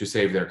to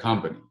save their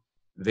company.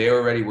 They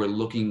already were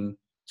looking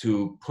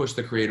to push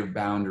the creative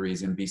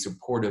boundaries and be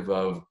supportive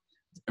of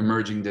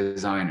emerging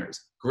designers.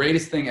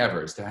 Greatest thing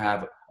ever is to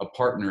have a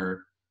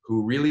partner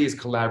who really is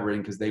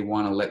collaborating because they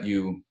want to let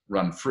you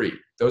run free.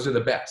 Those are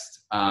the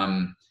best.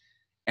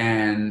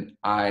 And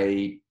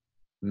I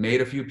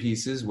made a few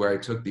pieces where I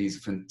took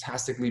these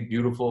fantastically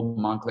beautiful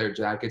Montclair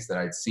jackets that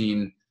I'd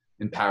seen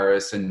in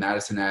Paris and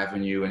Madison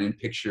Avenue and in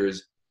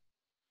pictures,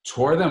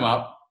 tore them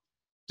up,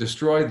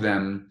 destroyed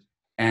them,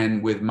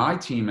 and with my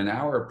team and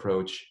our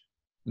approach,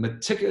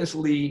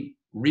 meticulously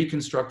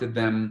reconstructed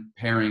them,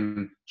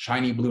 pairing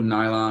shiny blue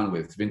nylon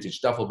with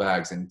vintage duffel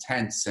bags and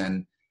tents.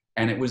 And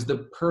it was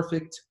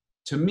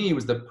to me, it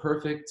was the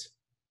perfect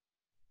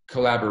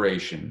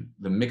collaboration,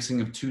 the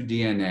mixing of two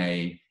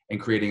DNA and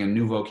creating a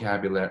new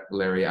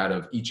vocabulary out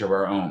of each of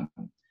our own.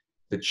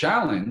 The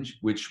challenge,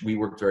 which we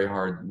worked very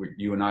hard,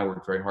 you and I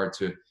worked very hard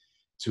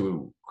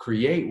to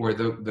create, were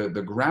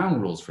the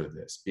ground rules for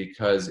this,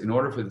 because in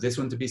order for this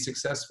one to be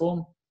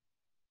successful,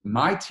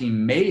 my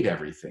team made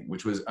everything,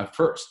 which was a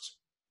first.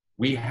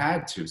 We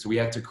had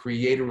to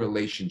create a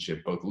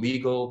relationship, both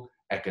legal,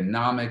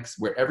 economics,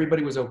 where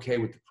everybody was okay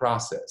with the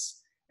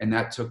process. And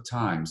that took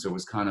time. So it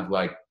was kind of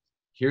like,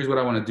 here's what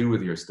I want to do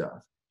with your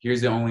stuff.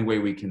 Here's the only way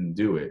we can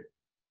do it.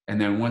 And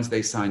then once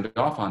they signed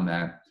off on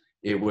that,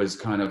 it was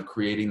kind of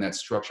creating that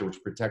structure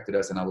which protected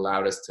us and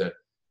allowed us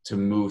to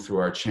move through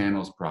our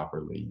channels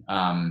properly.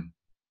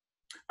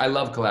 I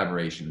love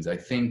collaborations. I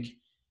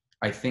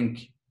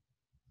think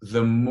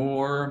the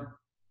more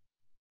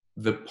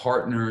the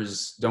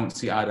partners don't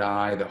see eye to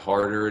eye, the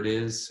harder it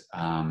is.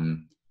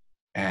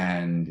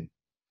 And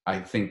I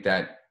think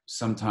that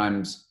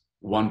sometimes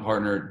one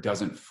partner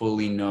doesn't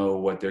fully know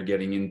what they're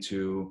getting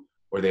into,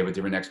 or they have a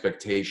different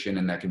expectation,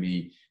 and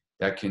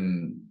that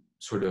can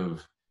sort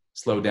of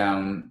slow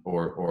down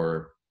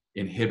or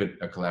inhibit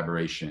a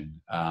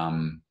collaboration.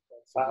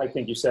 I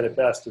think you said it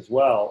best as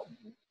well.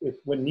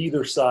 When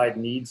neither side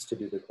needs to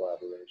do the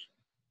collaboration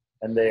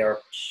and they are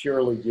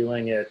purely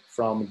doing it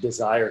from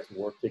desire to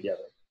work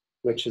together,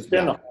 which has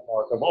been the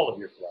hallmark of all of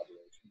your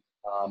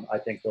collaborations. I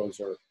think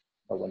those are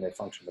when they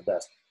function the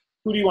best.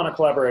 Who do you want to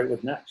collaborate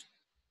with next?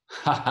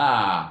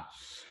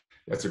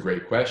 That's a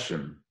great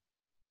question.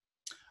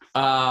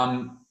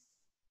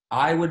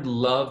 I would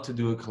love to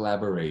do a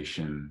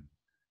collaboration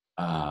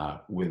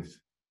with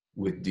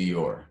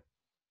Dior.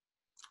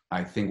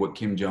 I think what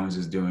Kim Jones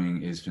is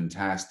doing is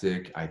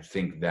fantastic. I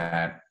think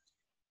that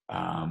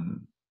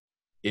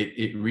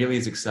it really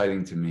is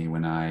exciting to me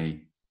when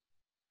I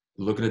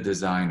look at a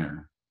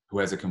designer who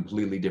has a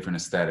completely different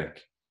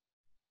aesthetic,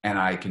 and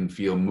I can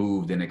feel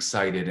moved and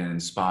excited and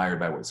inspired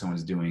by what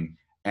someone's doing.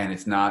 And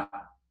it's not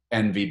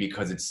envy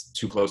because it's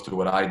too close to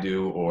what I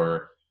do,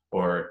 or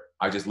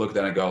I just look at it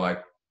and I go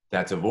like,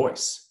 that's a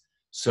voice.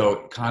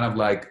 So kind of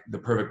like the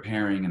perfect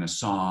pairing in a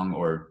song,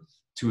 or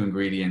two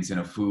ingredients in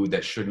a food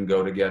that shouldn't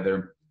go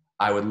together.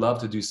 I would love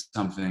to do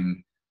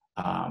something,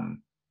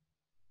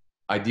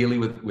 ideally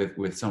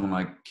with someone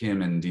like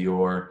Kim and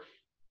Dior.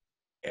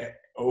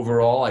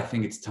 Overall, I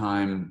think it's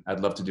time.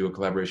 I'd love to do a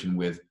collaboration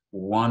with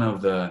one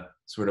of the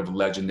sort of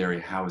legendary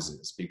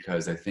houses,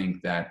 because I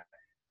think that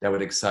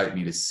would excite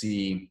me to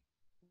see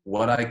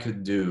what I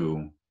could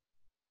do,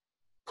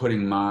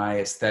 putting my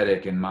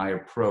aesthetic and my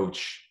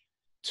approach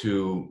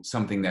to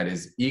something that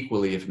is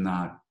equally, if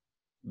not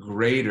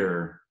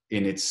greater,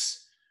 in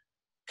its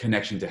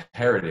connection to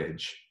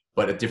heritage,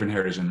 but a different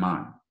heritage than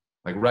mine.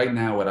 Like right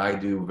now, what I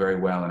do very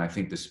well, and I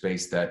think the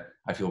space that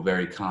I feel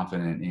very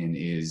confident in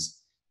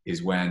is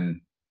when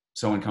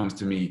someone comes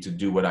to me to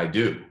do what I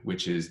do,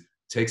 which is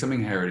take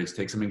something heritage,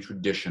 take something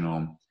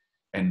traditional,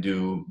 and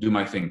do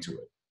my thing to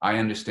it. I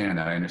understand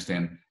that. I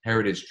understand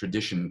heritage,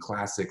 tradition,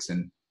 classics,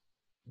 and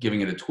giving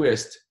it a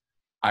twist,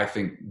 I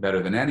think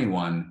better than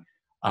anyone.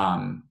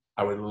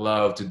 I would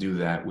love to do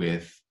that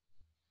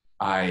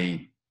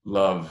I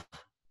love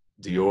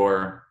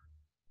Dior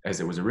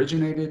as it was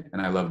originated,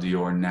 and I love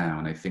Dior now.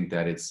 And I think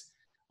that it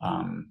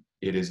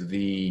is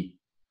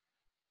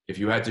if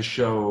you had to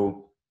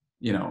show,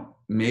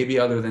 maybe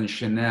other than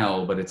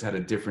Chanel, but it's had a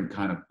different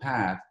kind of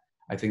path.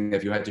 I think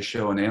if you had to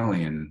show an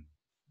alien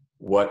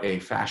what a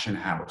fashion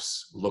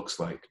house looks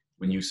like,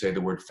 when you say the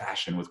word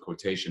fashion with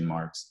quotation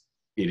marks,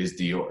 it is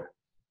Dior.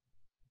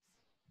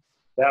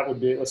 That would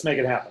be, let's make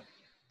it happen.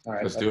 All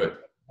right. Let's do it.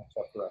 That's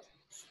up for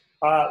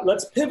us.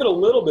 Let's pivot a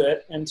little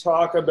bit and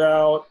talk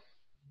about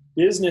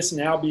business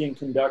now being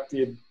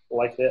conducted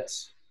like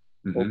this,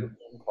 over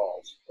phone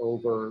calls,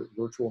 over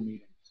virtual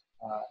meetings,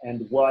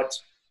 and what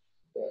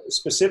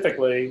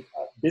specifically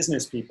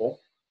business people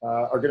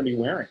are going to be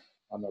wearing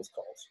on those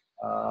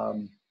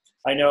calls.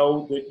 I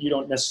know that you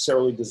don't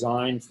necessarily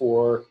design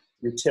for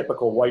your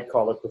typical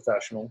white-collar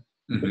professional,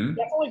 but you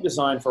definitely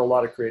design for a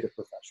lot of creative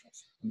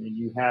professionals. I mean,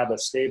 you have a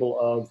stable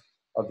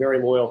of very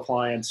loyal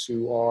clients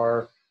who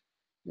are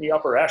the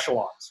upper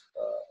echelons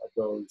of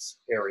those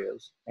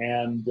areas.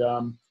 And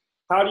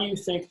how do you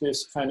think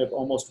this kind of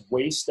almost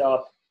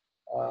waist-up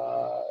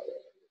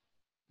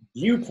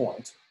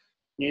viewpoint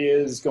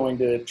is going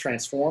to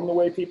transform the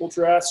way people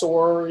dress,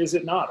 or is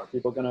it not? Are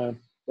people going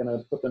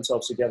to put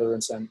themselves together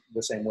in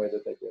the same way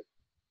that they did?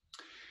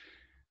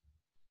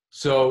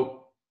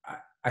 So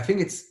I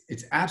think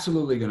it's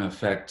absolutely going to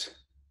affect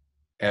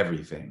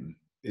everything.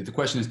 The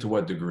question is to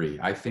what degree.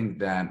 I think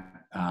that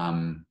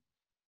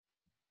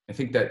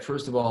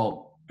first of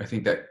all, I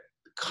think that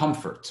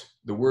comfort,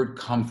 the word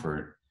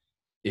comfort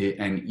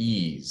and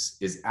ease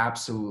is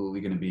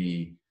absolutely going to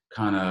be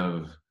kind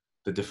of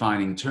the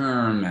defining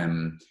term,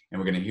 and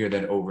we're going to hear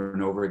that over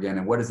and over again.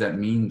 And what does that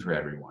mean for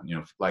everyone? You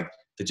know, like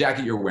the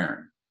jacket you're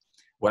wearing.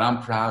 What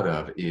I'm proud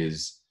of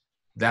is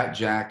that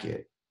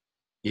jacket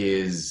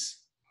is,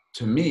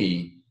 to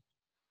me,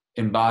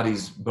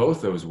 embodies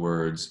both those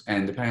words.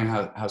 And depending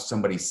on how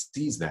somebody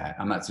sees that,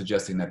 I'm not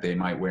suggesting that they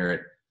might wear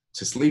it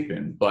to sleep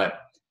in, but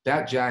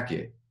that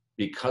jacket,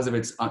 because of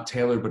its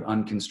tailored but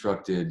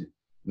unconstructed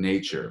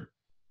nature,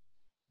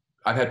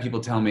 I've had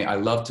people tell me, I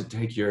love to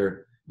take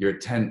your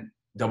tent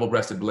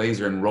double-breasted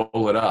blazer and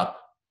roll it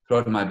up, throw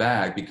it in my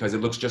bag, because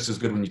it looks just as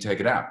good when you take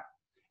it out.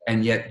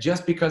 And yet,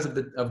 just because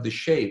of the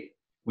shape,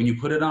 when you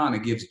put it on,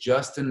 it gives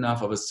just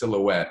enough of a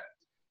silhouette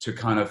to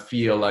kind of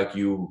feel like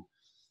you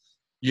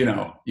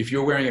know, if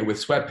you're wearing it with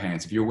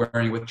sweatpants, if you're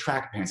wearing it with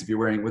track pants, if you're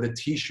wearing it with a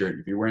t-shirt,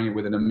 if you're wearing it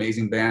with an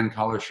amazing band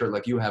collar shirt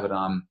like you have it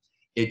on,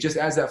 it just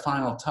adds that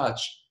final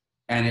touch,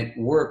 and it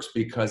works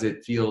because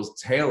it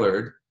feels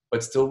tailored,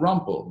 but still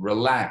rumpled,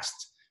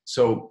 relaxed.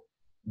 So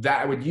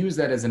that I would use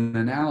that as an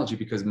analogy,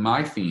 because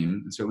my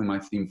theme, and certainly my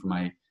theme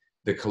for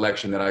the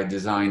collection that I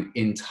designed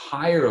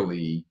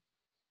entirely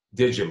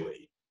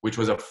digitally, which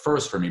was a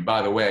first for me.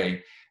 By the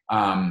way,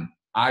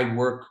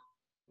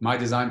 my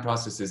design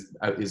process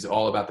is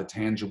all about the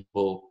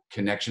tangible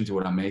connection to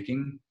what I'm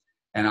making.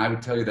 And I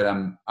would tell you that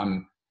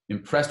I'm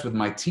impressed with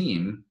my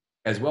team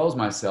as well as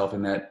myself,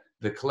 in that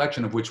the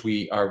collection, of which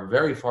we are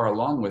very far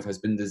along with, has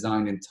been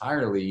designed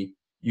entirely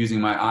using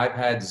my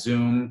iPad,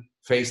 Zoom,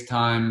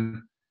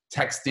 FaceTime,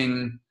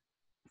 texting,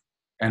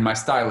 and my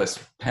stylus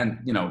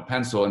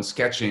pencil and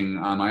sketching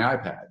on my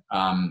iPad.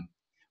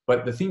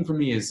 But the theme for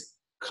me is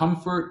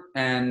comfort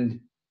and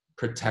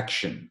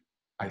protection.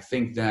 I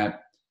think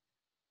that,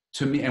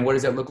 to me, and what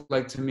does that look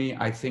like to me?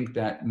 I think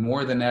that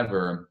more than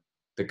ever,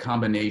 the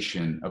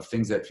combination of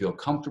things that feel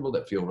comfortable,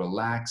 that feel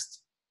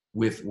relaxed,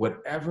 with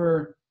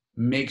whatever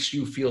makes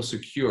you feel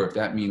secure, if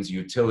that means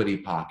utility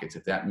pockets,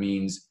 if that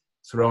means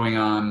throwing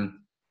on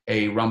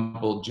a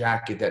rumpled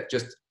jacket that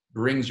just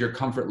brings your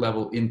comfort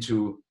level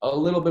into a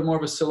little bit more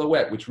of a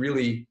silhouette, which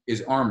really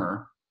is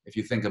armor, if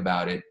you think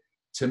about it.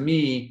 To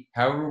me,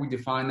 however we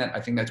define that,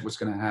 I think that's what's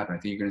going to happen. I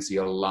think you're going to see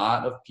a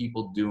lot of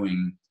people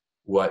doing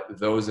what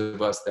those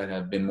of us that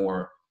have been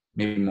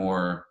maybe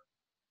more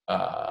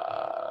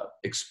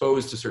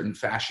exposed to certain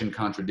fashion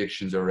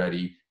contradictions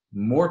already,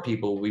 more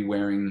people will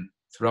be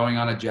throwing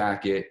on a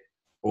jacket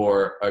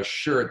or a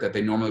shirt that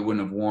they normally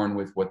wouldn't have worn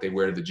with what they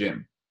wear to the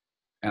gym.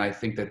 And I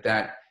think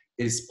that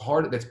is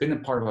that's been a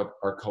part of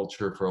our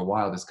culture for a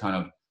while, this kind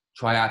of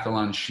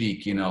triathlon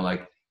chic,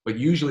 but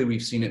usually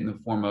we've seen it in the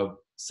form of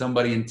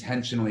somebody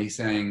intentionally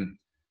saying,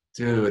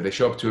 dude, they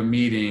show up to a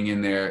meeting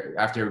in there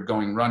after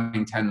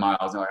running 10 miles,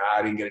 and they're like,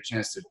 I didn't get a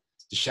chance to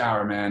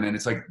shower, man. And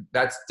it's like,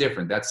 that's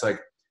different. That's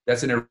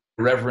an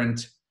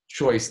irreverent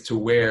choice to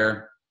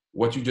wear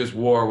what you just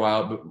wore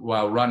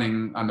while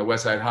running on the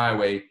West Side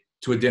Highway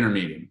to a dinner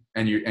meeting.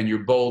 And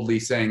you're boldly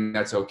saying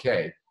that's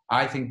okay.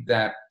 I think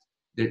that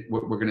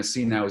what we're going to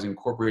see now is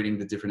incorporating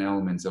the different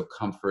elements of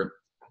comfort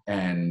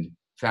and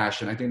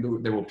fashion. I think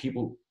there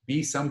will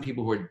be some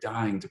people who are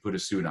dying to put a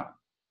suit on.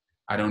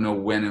 I don't know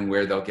when and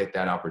where they'll get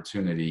that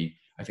opportunity.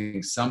 I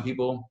think some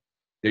people,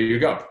 there you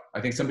go. I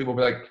think some people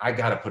will be like, I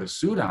got to put a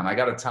suit on. I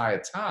got to tie a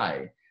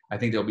tie. I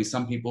think there'll be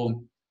some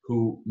people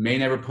who may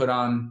never put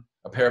on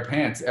a pair of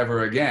pants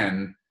ever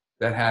again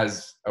that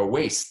has a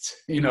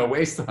waistline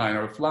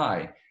or a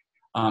fly.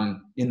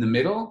 In the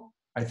middle,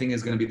 I think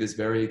is going to be this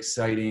very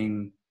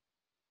exciting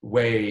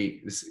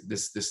way,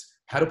 this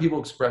how do people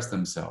express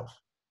themselves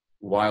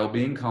while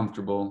being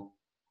comfortable,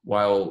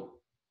 while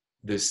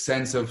this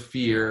sense of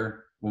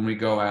fear when we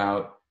go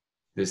out,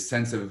 this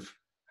sense of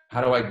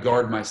how do I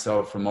guard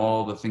myself from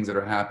all the things that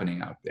are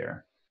happening out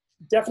there?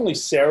 Definitely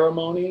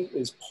ceremony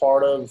is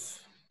part of,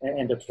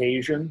 and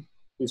occasion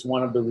is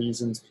one of the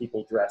reasons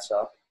people dress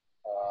up.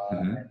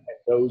 And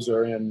those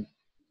are in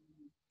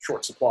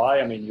short supply.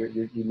 I mean,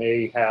 you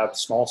may have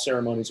small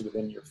ceremonies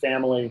within your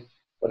family,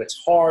 but it's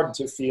hard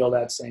to feel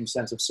that same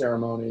sense of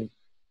ceremony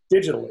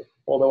digitally.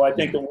 Although I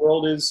think the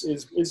world is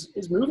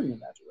moving in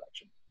that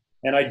direction.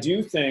 And I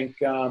do think,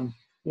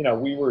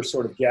 we were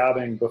sort of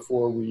gabbing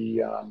before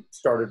we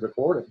started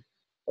recording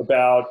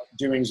about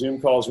doing Zoom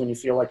calls when you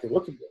feel like you're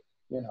looking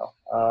good,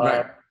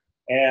 Right.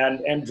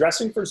 and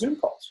dressing for Zoom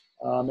calls,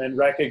 and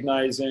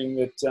recognizing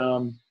that,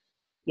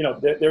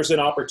 there's an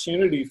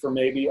opportunity for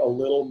maybe a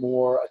little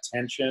more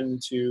attention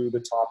to the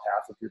top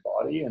half of your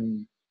body.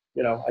 And,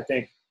 I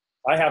think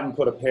I haven't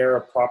put a pair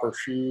of proper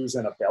shoes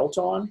and a belt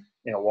on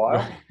in a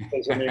while.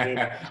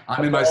 Right.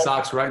 I'm in my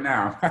socks right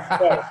now.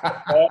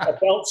 A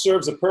belt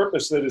serves a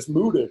purpose that is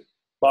mooted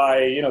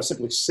by,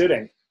 simply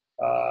sitting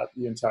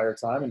the entire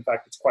time. In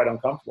fact, it's quite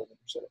uncomfortable when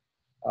you're sitting.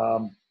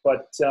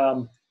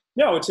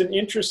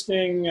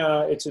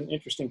 It's an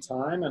interesting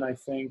time, and I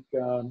think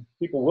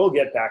people will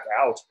get back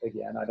out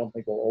again. I don't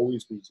think we'll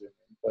always be Zooming,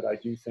 but I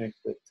do think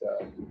that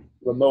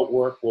remote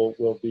work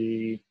will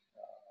be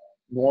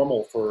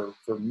normal for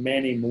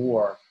many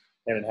more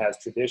than it has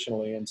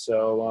traditionally, and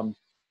so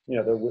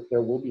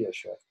there will be a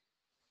shift.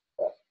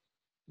 But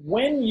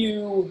when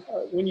you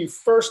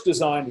first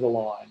designed the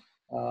line,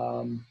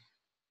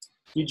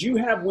 did you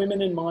have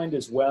women in mind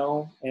as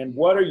well? And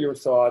what are your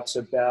thoughts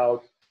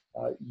about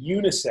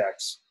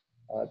unisex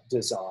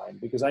design?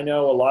 Because I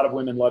know a lot of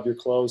women love your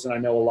clothes, and I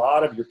know a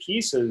lot of your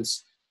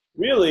pieces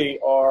really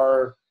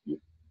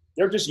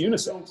they're just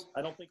unisex.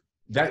 I don't think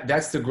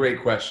that's the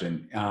great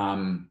question.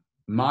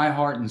 My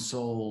heart and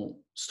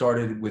soul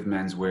started with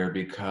menswear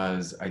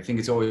because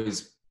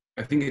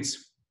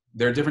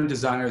there are different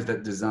designers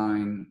that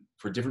design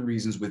for different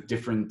reasons with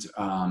different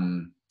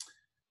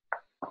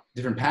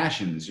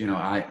passions.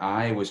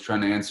 I was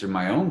trying to answer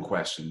my own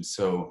questions,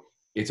 so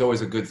it's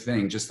always a good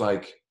thing, just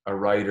like a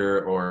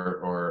writer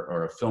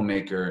or a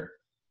filmmaker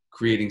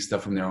creating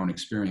stuff from their own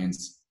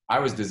experience. I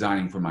was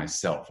designing for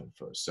myself at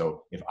first.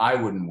 So if I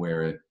wouldn't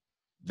wear it,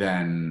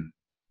 then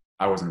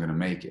I wasn't going to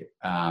make it.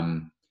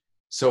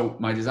 So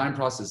my design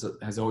process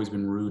has always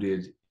been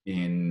rooted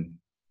in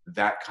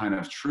that kind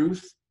of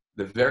truth.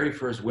 The very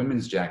first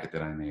women's jacket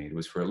that I made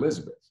was for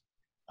Elizabeth.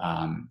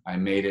 I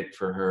made it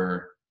for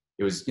her.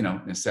 It was,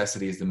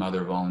 necessity is the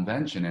mother of all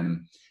invention.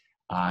 And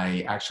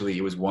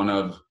it was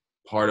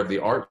part of the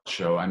art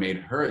show. I made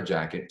her a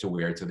jacket to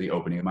wear to the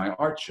opening of my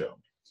art show.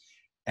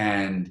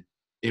 And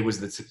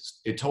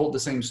it told the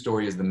same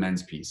story as the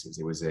men's pieces.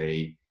 It was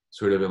a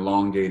sort of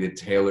elongated,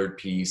 tailored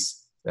piece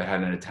that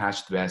had an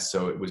attached vest.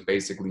 So it was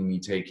basically me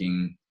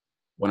taking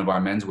one of our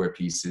menswear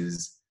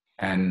pieces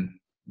and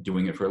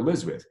doing it for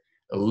Elizabeth.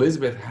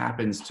 Elizabeth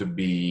happens to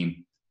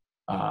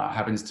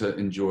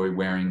enjoy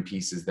wearing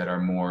pieces that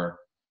are more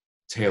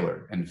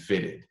tailored and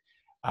fitted.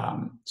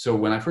 So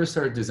when I first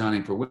started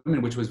designing for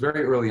women, which was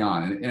very early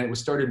on, and it was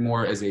started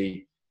more as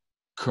a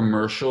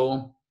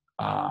commercial,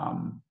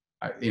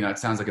 it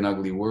sounds like an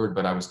ugly word,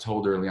 but I was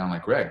told early on,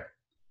 like, Greg,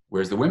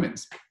 where are the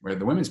women's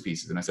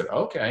pieces? And I said,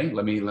 okay,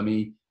 let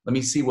me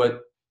see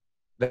what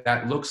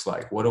that looks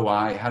like.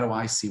 How do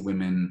I see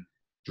women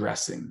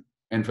dressing?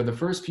 And for the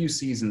first few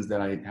seasons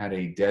that I had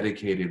a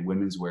dedicated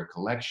women's wear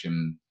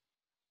collection,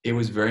 it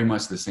was very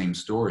much the same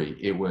story.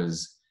 It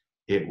was,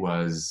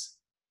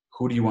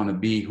 who do you want to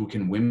be? Who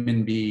can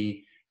women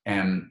be?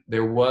 And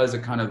there was a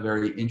kind of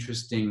very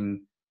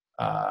interesting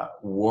female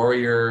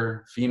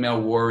warrior.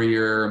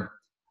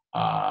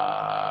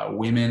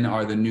 Women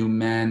are the new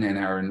men and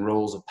are in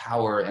roles of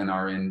power and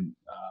are in,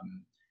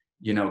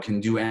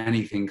 can do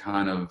anything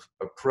kind of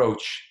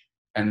approach.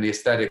 And the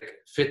aesthetic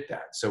fit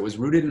that. So it was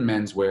rooted in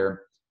menswear.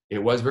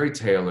 It was very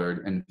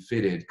tailored and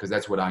fitted because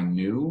that's what I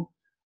knew.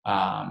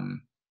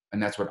 And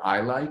that's what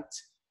I liked.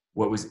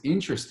 What was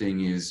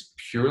interesting is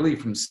purely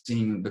from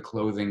seeing the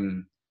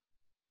clothing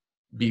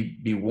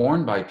be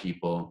worn by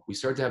people, we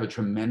started to have a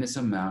tremendous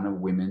amount of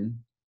women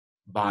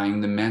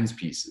buying the men's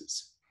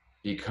pieces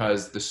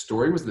because the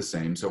story was the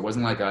same. So it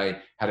wasn't like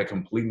I had a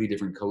completely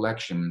different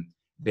collection.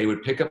 They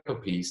would pick up a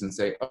piece and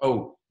say,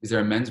 oh, is there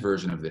a men's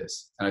version of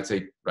this? And I'd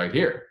say, right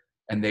here.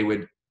 And they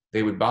would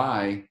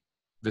buy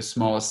the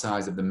smallest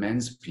size of the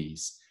men's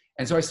piece.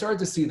 And so I started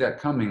to see that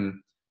coming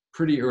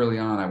pretty early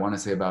on. I want to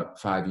say about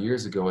 5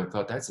 years ago. I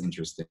thought, that's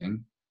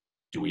interesting.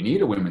 Do we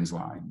need a women's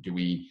line? Do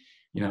we,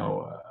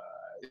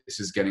 this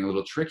is getting a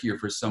little trickier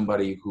for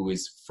somebody who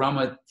is from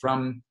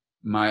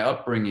my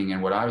upbringing,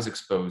 and what I was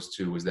exposed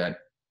to was that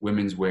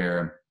women's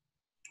wear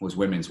was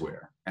women's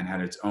wear and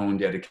had its own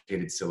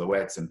dedicated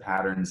silhouettes and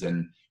patterns.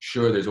 And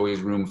sure, there's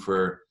always room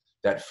for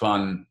that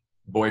fun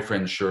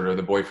boyfriend shirt or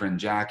the boyfriend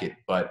jacket.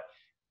 But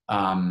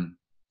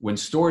when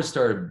stores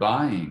started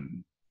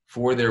buying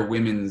for their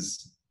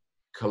women's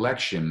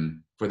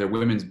collection, for their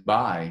women's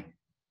buy,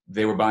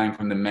 they were buying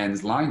from the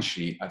men's line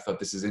sheet. I thought,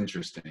 this is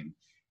interesting.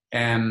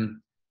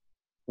 And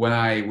when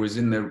I was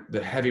in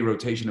the heavy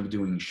rotation of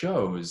doing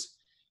shows,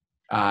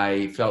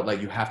 I felt like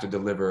you have to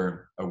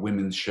deliver a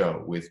women's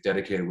show with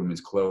dedicated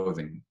women's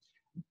clothing.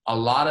 A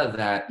lot of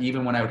that,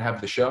 even when I would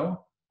have the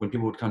show, when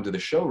people would come to the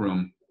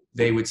showroom,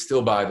 they would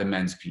still buy the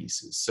men's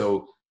pieces.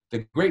 So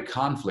the great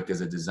conflict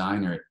as a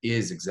designer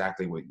is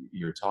exactly what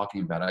you're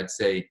talking about. I'd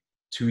say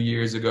 2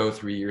 years ago,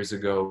 3 years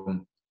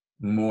ago,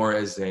 more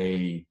as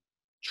a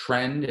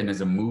trend and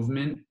as a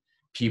movement,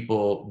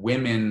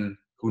 women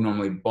who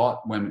normally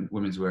bought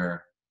women's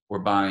wear were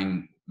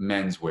buying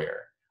menswear.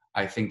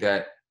 I think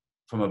that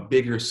from a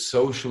bigger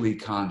socially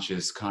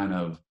conscious kind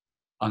of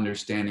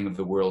understanding of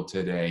the world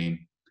today,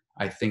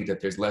 I think that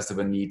there's less of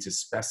a need to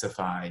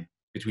specify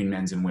between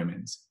men's and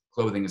women's.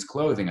 Clothing is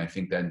clothing. I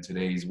think that in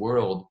today's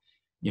world,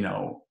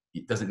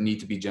 it doesn't need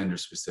to be gender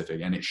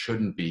specific, and it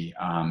shouldn't be.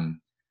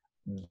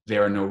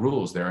 There are no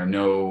rules. There are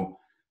no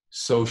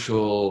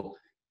social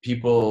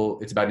people.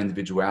 It's about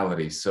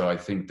individuality. So I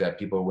think that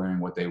people are wearing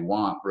what they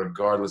want,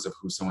 regardless of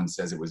who someone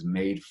says it was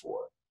made for.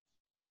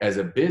 As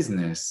a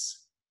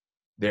business,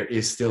 there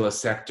is still a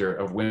sector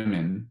of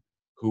women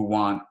who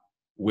want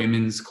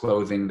women's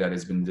clothing that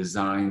has been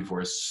designed for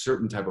a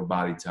certain type of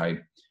body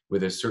type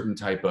with a certain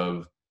type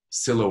of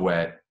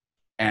silhouette.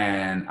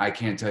 And I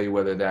can't tell you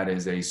whether that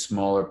is a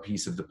smaller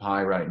piece of the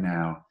pie right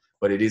now,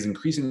 but it is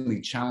increasingly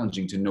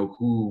challenging to know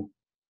who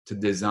to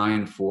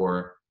design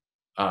for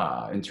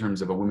in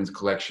terms of a women's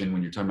collection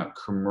when you're talking about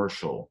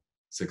commercial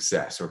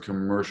success or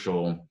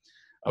commercial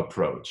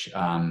approach.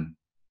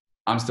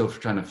 I'm still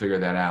trying to figure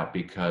that out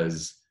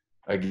because,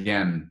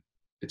 again,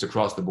 it's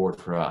across the board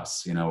for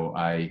us.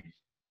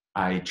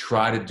 I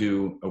try to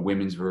do a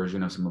women's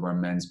version of some of our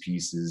men's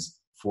pieces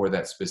for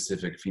that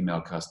specific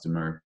female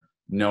customer,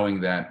 knowing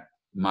that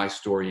my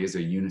story is a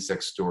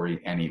unisex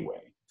story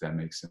anyway, if that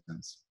makes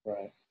sense.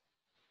 Right.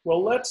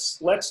 Well,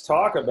 let's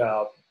talk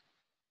about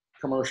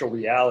commercial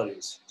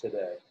realities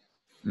today.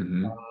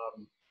 Mm-hmm.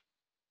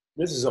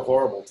 This is a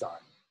horrible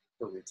time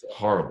for retail.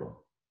 Horrible.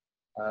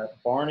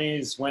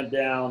 Barney's went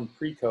down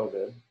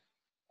pre-COVID.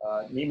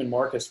 Neiman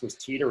Marcus was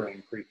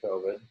teetering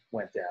pre-COVID,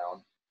 went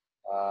down.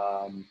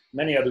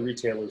 Many other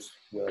retailers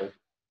will.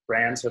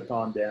 Brands have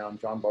gone down.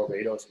 John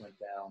Barbados went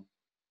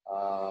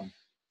down.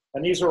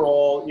 And these are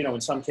all,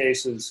 in some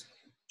cases,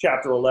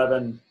 Chapter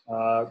 11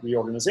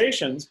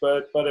 reorganizations,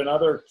 but in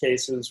other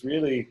cases,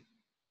 really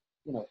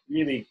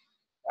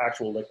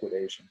actual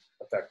liquidation,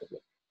 effectively.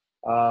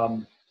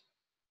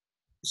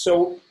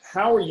 So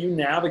how are you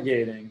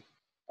navigating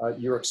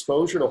your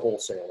exposure to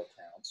wholesale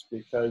accounts?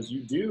 Because you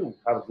do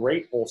have a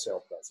great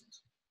wholesale presence.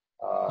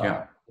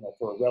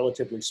 For a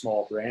relatively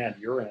small brand,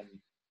 you're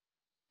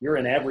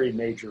in every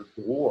major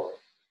door.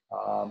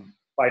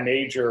 By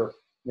major,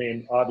 I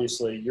mean,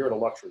 obviously, you're at a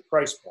luxury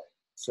price point.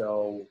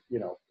 So,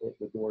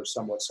 the door is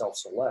somewhat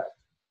self-select.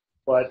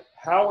 But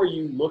how are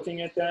you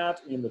looking at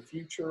that in the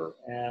future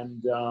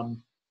and,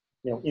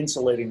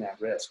 insulating that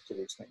risk to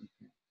the extent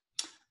you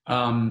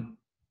can?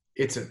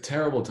 It's a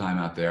terrible time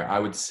out there. I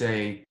would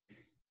say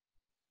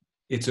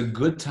it's a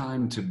good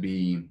time to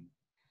be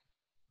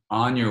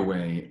on your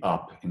way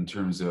up in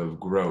terms of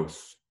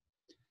growth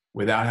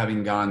without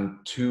having gone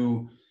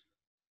too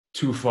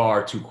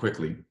far too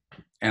quickly.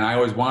 And I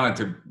always wanted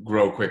to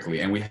grow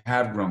quickly, and we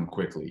have grown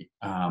quickly.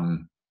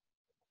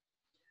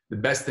 The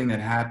best thing that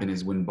happened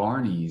is when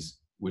Barney's,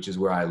 which is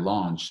where I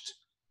launched,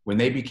 as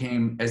they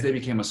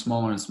became a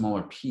smaller and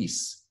smaller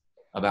piece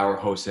of our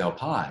wholesale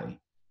pie,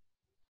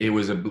 it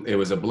was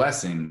a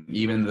blessing.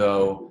 Even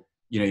though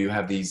you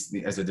have these,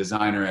 as a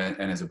designer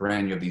and as a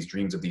brand, you have these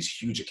dreams of these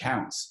huge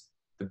accounts.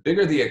 The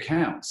bigger the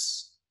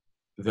accounts,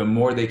 the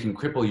more they can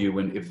cripple you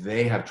if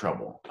they have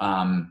trouble.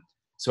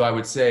 So I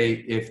would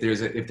say if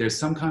there's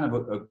some kind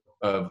of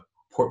a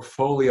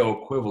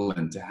portfolio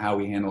equivalent to how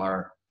we handle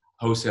our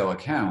wholesale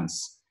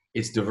accounts,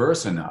 it's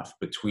diverse enough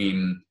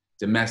between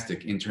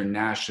domestic,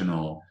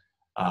 international,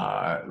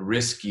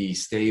 risky,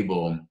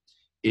 stable.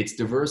 It's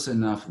diverse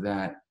enough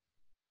that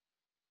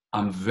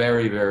I'm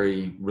very,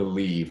 very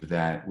relieved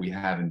that we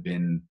haven't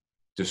been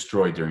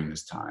destroyed during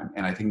this time.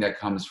 And I think that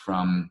comes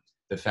from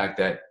the fact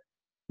that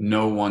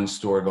no one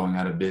store going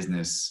out of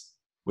business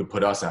would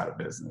put us out of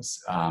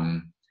business.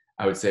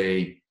 I would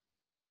say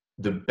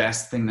the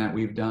best thing that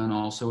we've done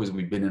also is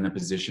we've been in a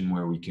position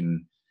where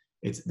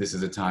this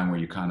is a time where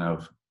you kind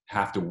of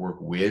have to work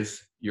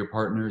with your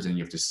partners and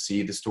you have to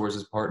see the stores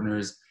as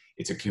partners.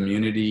 It's a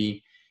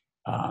community.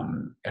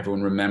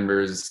 Everyone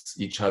remembers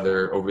each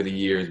other over the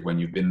years when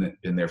you've been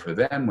there for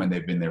them, when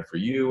they've been there for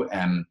you.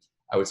 And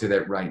I would say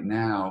that right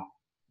now,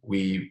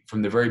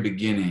 from the very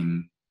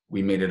beginning,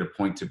 we made it a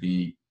point to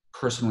be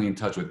personally in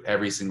touch with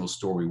every single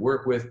store we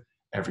work with,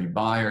 every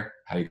buyer.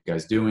 How you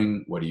guys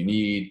doing? What do you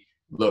need?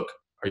 Look,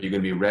 are you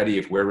going to be ready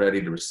if we're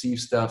ready to receive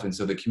stuff? And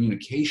so the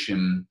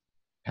communication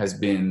has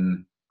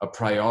been a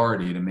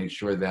priority to make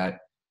sure that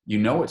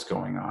what's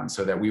going on,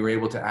 so that we were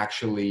able to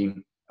actually,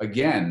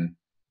 again,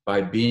 by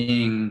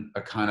being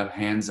a kind of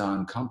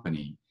hands-on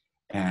company,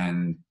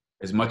 and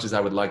as much as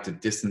I would like to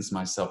distance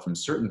myself from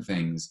certain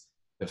things,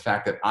 the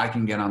fact that I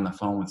can get on the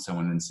phone with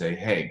someone and say,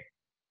 hey,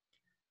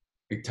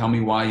 tell me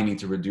why you need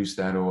to reduce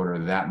that order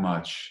that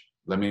much.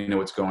 Let me know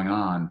what's going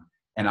on.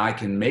 And I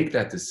can make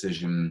that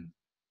decision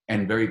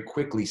and very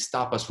quickly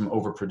stop us from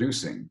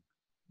overproducing.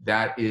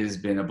 That has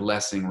been a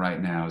blessing right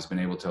now, has been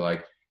able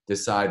to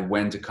decide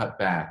when to cut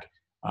back,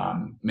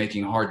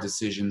 making hard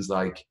decisions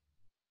like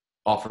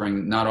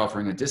not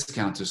offering a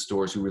discount to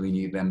stores who really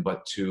need them,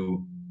 but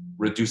to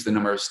reduce the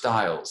number of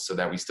styles so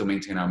that we still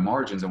maintain our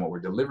margins on what we're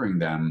delivering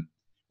them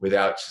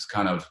without just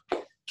kind of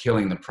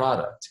killing the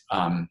product.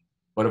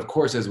 But of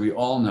course, as we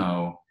all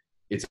know,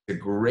 it's a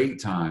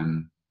great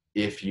time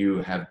if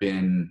you're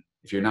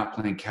not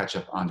playing catch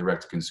up on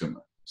direct to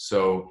consumer.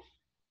 So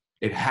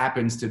it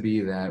happens to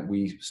be that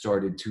we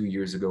started 2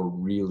 years ago,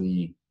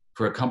 really,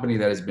 for a company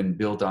that has been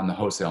built on the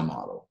wholesale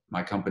model.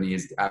 My company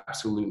is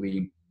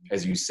absolutely,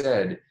 as you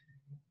said,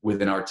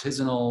 with an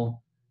artisanal,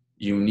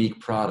 unique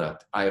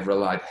product. I have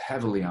relied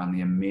heavily on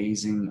the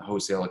amazing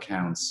wholesale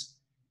accounts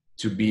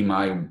to be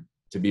my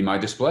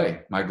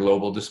display, my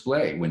global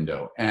display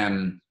window.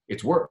 And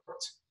it's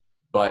worked.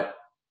 But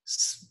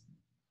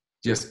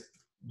just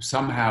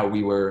somehow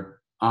we were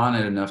on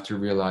it enough to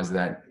realize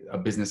that a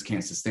business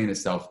can't sustain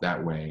itself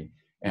that way.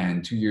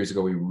 And 2 years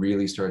ago, we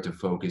really started to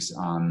focus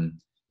on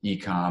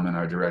e-com and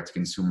our direct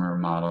consumer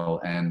model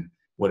and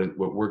what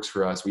works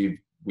for us.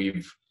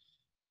 We've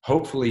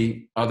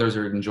hopefully others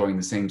are enjoying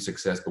the same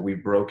success, but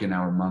we've broken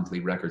our monthly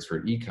records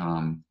for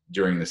e-com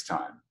during this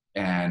time.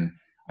 And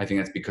I think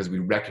that's because we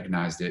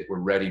recognized it, we're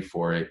ready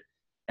for it,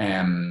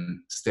 and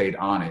stayed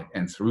on it.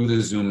 And through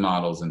the Zoom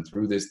models and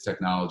through this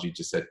technology,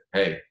 just said,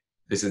 hey,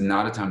 this is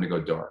not a time to go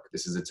dark.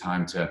 This is a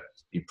time to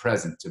be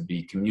present, to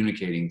be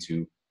communicating,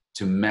 to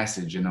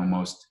message, and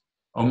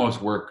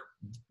almost work,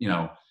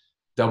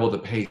 double the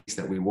pace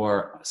that we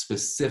were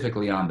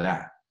specifically on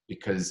that,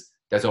 because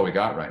that's all we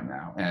got right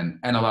now, and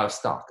a lot of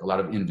stock, a lot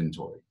of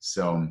inventory.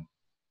 So,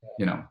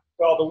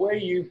 Well, the way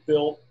you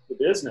built the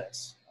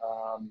business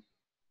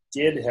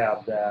did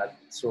have that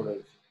sort of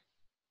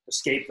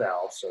escape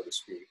valve, so to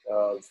speak,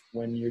 of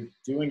when you're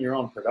doing your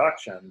own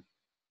production,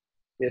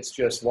 it's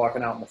just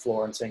walking out on the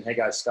floor and saying, hey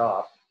guys,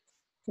 stop.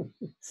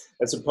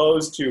 As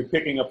opposed to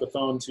picking up the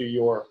phone to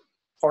your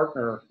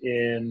partner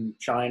in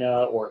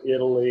China or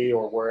Italy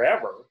or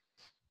wherever,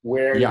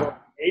 where you're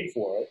paid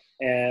for it,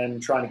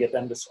 and trying to get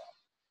them to stop.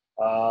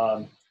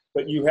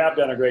 But you have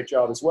done a great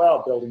job as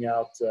well, building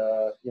out,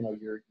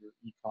 your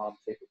e-com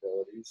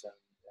capabilities, and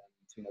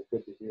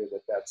good to hear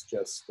that that's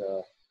just,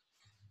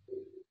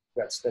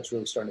 that's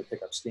really starting to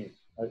pick up steam.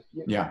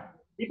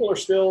 People are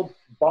still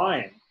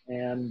buying,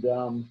 and,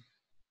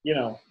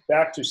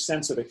 back to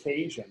sense of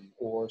occasion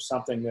or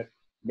something that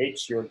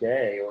makes your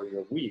day or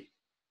your week.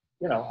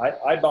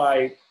 I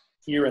buy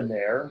here and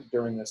there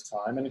during this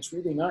time, and it's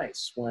really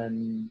nice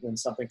when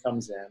something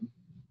comes in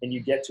and you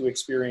get to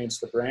experience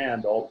the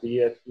brand,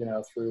 albeit,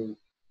 through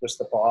just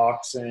the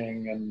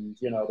boxing and,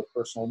 the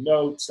personal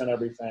notes and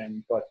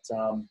everything. But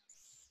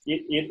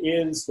it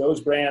is those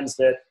brands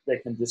that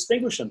can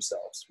distinguish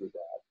themselves through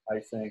that, I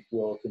think,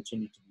 will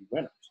continue to be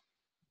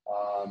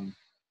winners.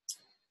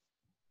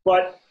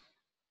 But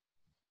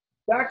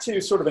back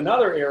to sort of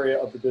another area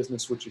of the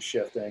business which is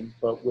shifting,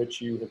 but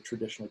which you have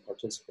traditionally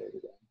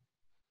participated in.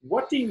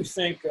 What do you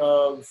think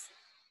of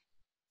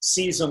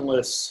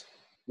seasonless,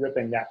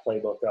 ripping that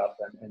playbook up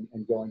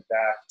and going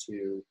back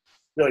to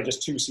really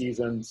just 2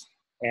 seasons,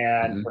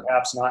 and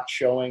perhaps not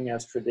showing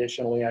as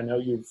traditionally? I know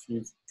you've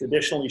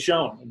traditionally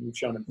shown, and you've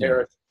shown in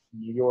Paris,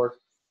 New York.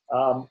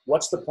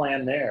 What's the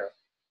plan there?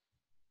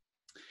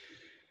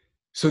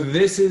 So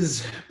this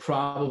is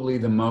probably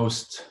the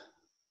most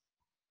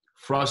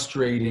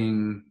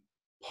frustrating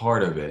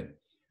part of it.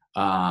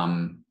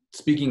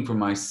 Speaking for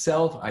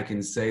myself, I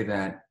can say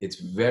that it's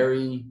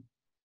very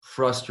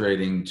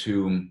frustrating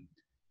to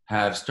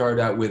have started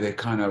out with a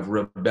kind of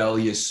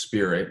rebellious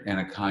spirit and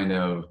a kind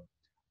of,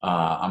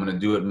 I'm going to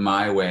do it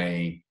my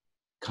way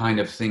kind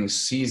of thing,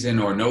 season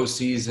or no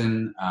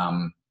season.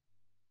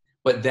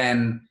 But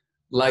then,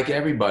 like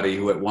everybody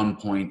who at one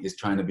point is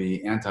trying to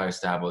be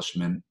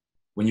anti-establishment,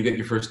 when you get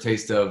your first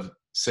taste of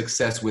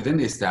success within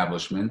the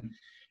establishment,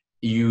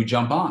 you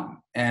jump on.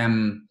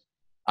 And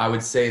I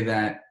would say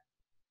that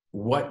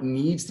what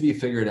needs to be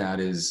figured out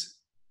is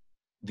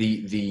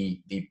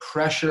the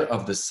pressure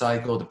of the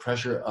cycle, the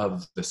pressure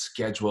of the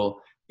schedule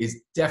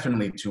is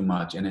definitely too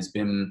much, and has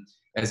been,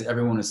 as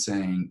everyone is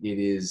saying, it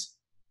is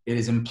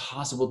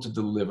impossible to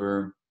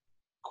deliver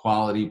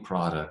quality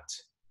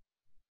product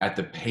at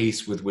the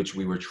pace with which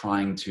we were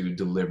trying to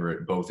deliver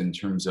it, both in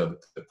terms of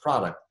the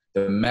product,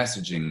 the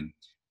messaging,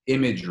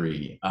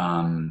 imagery,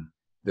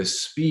 the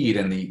speed,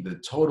 and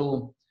the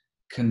total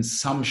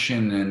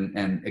consumption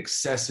and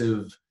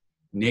excessive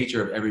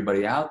nature of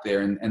everybody out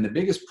there. And the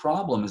biggest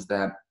problem is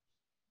that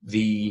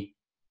the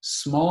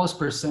smallest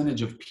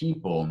percentage of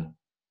people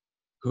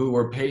who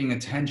were paying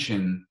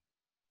attention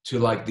to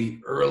like the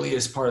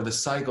earliest part of the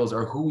cycles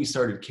are who we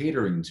started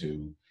catering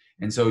to.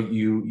 And so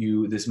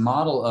you this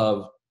model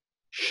of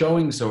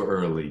showing so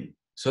early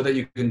so that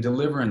you can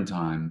deliver in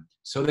time,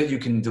 so that you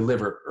can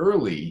deliver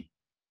early,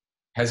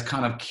 has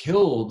kind of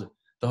killed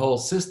the whole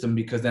system,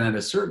 because then at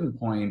a certain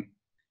point,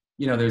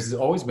 there's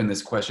always been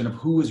this question of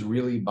who is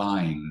really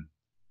buying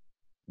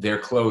their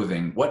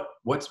clothing.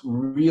 What's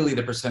really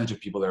the percentage of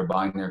people that are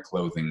buying their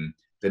clothing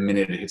the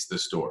minute it hits the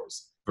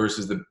stores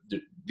versus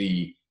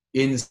the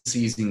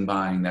in-season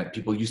buying that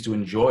people used to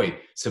enjoy.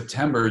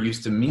 September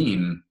used to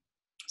mean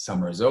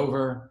summer is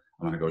over,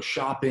 I want to go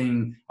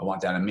shopping. I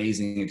want that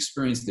amazing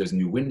experience. There's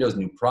new windows,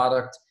 new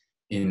product.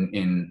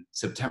 In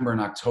September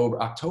and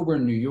October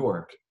in New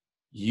York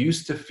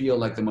used to feel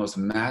like the most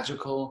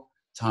magical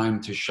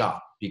time to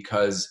shop,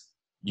 because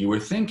you were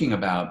thinking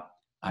about,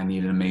 I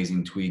need an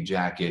amazing tweed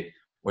jacket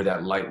or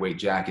that lightweight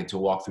jacket to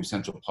walk through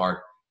Central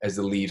Park as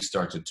the leaves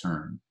start to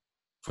turn.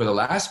 For the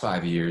last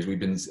 5 years,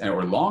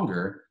 or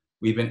longer,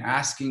 we've been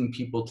asking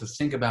people to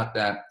think about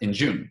that in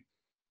June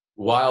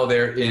while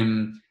they're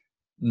in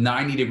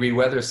 90-degree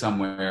weather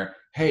somewhere.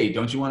 Hey,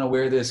 don't you want to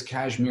wear this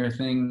cashmere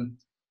thing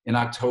in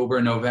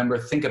October, November?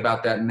 Think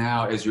about that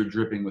now as you're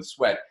dripping with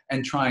sweat,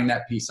 and trying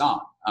that piece on.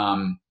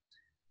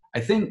 I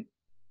think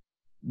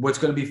what's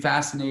going to be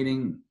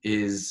fascinating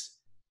is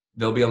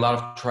there'll be a lot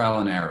of trial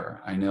and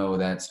error. I know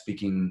that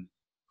speaking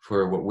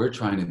for what we're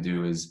trying to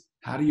do is,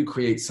 how do you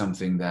create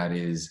something that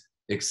is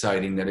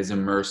exciting, that is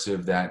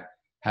immersive, that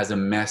has a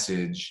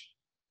message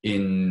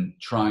in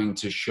trying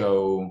to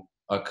show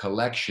a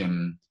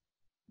collection?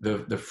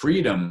 The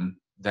freedom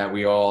that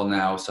we all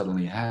now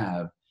suddenly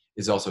have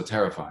is also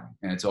terrifying.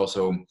 And it's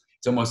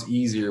almost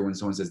easier when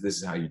someone says, this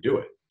is how you do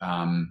it.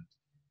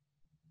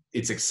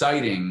 It's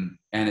exciting,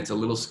 and it's a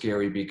little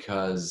scary,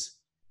 because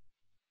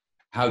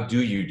how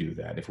do you do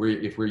that? If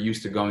we're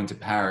used to going to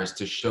Paris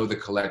to show the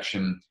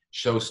collection,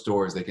 show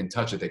stores, they can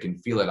touch it, they can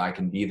feel it, I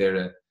can be there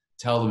to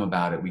tell them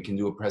about it, we can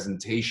do a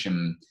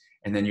presentation,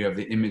 and then you have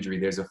the imagery.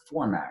 There's a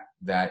format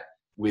that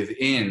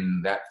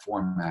within that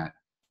format,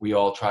 we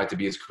all try to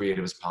be as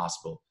creative as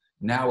possible.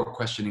 Now we're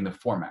questioning the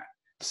format.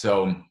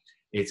 So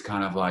it's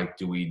kind of like,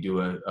 do we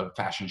do a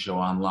fashion show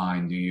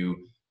online?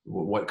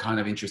 What kind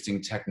of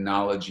interesting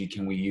technology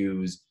can we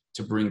use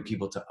to bring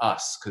people to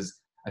us? Because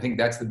I think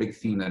that's the big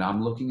theme that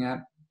I'm looking at,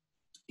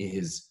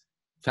 is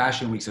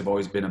fashion weeks have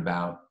always been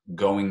about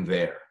going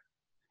there.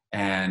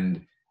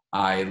 And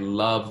I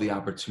love the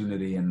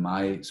opportunity, and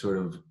my sort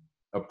of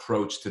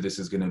approach to this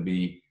is going to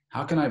be,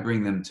 how can I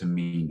bring them to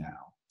me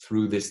now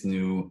through this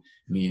new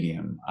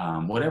medium?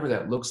 Whatever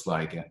that looks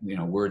like,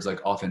 words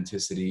like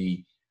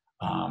authenticity,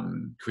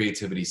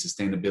 creativity,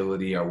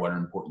 sustainability are what are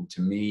important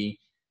to me.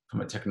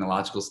 From a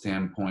technological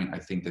standpoint, I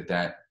think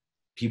that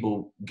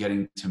people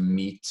getting to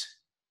meet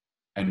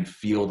and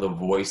feel the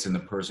voice and the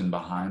person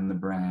behind the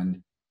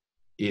brand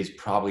is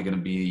probably going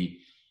to be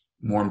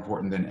more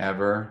important than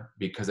ever,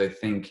 because I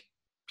think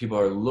people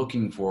are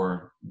looking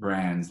for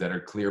brands that are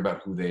clear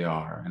about who they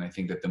are. And I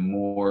think that the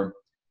more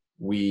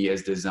we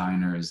as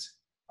designers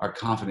are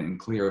confident and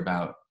clear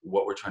about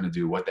what we're trying to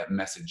do, what that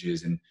message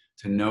is, and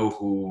to know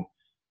who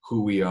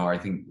we are, I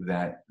think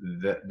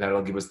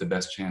that'll give us the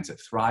best chance at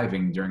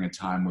thriving during a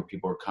time where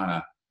people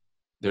are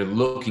they're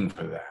looking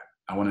for that.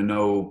 I want to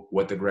know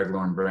what the Greg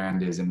Lauren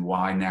brand is, and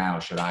why now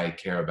should I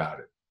care about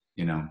it,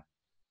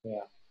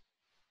 Yeah.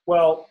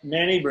 Well,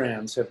 many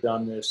brands have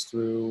done this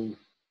through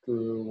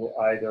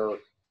either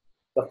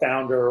the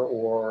founder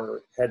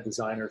or head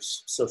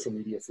designer's social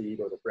media feed,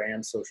 or the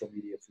brand's social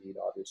media feed,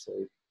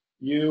 obviously.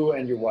 You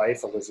and your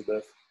wife,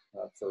 Elizabeth,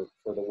 for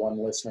the one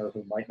listener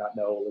who might not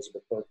know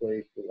Elizabeth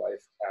Berkley, your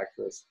wife,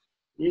 actress,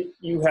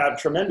 you have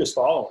tremendous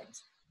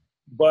followings.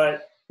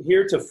 But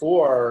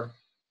heretofore,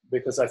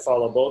 because I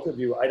follow both of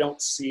you, I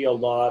don't see a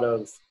lot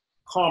of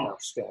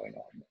commerce going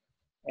on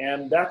there.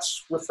 And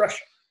that's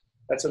refreshing.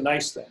 That's a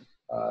nice thing.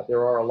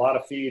 There are a lot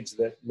of feeds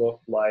that look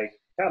like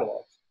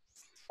catalogs.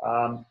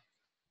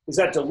 Is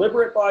that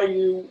deliberate by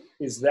you?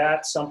 Is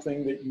that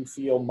something that you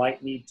feel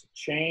might need to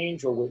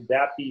change, or would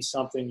that be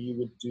something you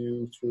would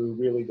do through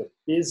really the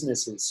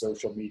business's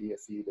social media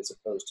feed as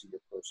opposed to your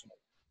personal?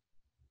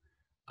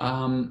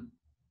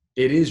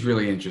 It is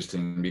really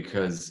interesting,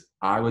 because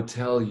I would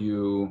tell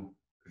you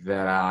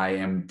that I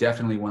am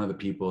definitely one of the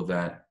people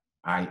that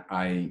I'm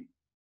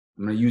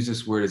going to use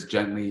this word as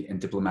gently and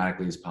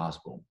diplomatically as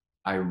possible.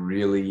 I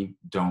really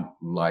don't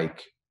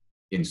like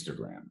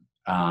Instagram.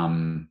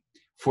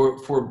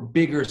 For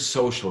bigger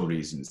social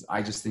reasons.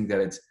 I just think that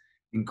it's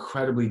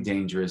incredibly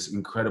dangerous,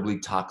 incredibly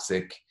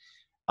toxic.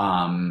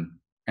 And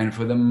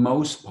for the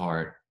most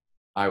part,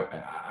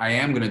 I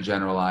am going to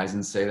generalize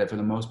and say that for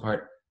the most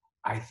part,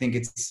 I think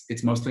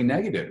it's mostly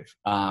negative.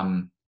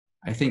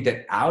 I think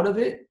that out of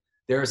it,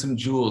 there are some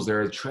jewels,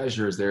 there are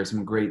treasures, there are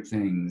some great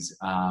things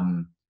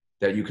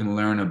that you can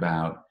learn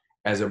about.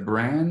 As a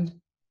brand,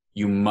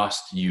 you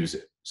must use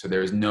it. So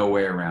there is no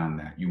way around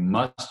that. You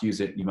must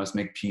use it. You must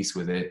make peace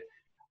with it.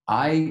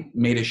 I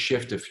made a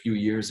shift a few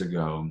years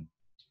ago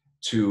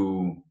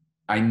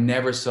I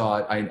never saw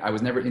it. I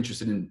was never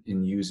interested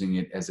in using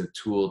it as a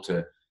tool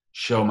to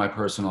show my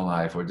personal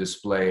life or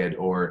display it,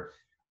 or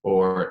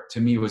to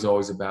me, it was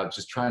always about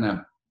just trying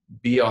to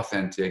be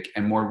authentic.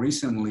 And more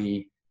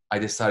recently, I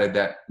decided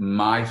that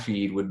my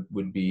feed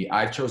would be,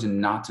 I've chosen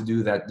not to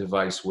do that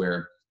device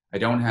where I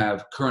don't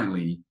have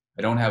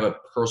a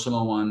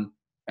personal one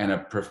and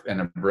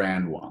a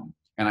brand one.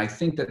 And I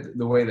think that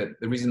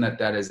the reason that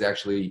has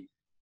actually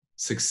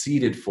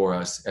succeeded for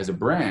us as a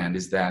brand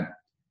is that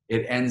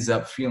it ends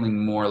up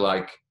feeling more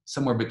like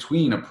somewhere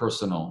between a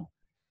personal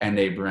and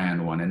a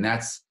brand one. And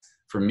that's,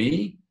 for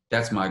me,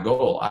 that's my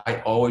goal.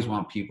 I always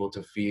want people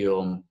to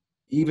feel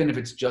even if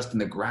it's just in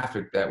the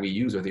graphic that we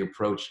use or the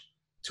approach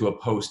to a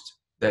post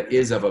that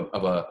is of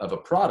a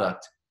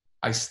product,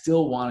 I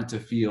still want it to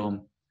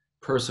feel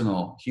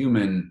personal,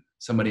 human.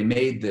 Somebody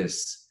made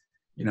this,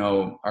 you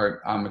know.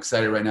 I'm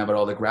excited right now about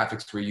all the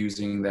graphics we're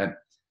using that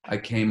I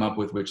came up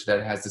with, which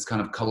that has this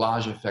kind of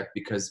collage effect,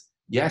 because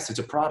yes, it's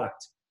a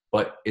product,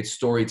 but it's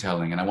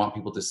storytelling. And I want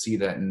people to see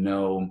that and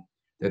know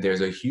that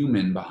there's a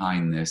human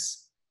behind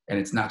this. And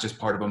it's not just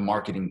part of a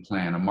marketing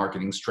plan, a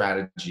marketing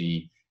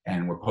strategy,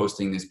 and we're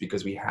posting this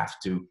because we have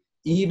to,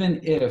 even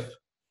if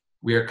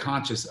we are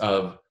conscious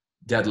of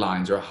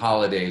deadlines or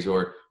holidays,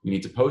 or we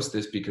need to post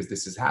this because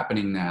this is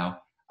happening now.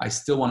 I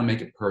still want to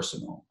make it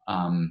personal.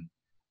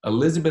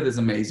 Elizabeth is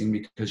amazing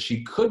because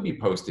she could be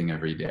posting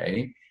every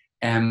day,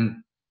 and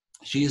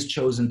she has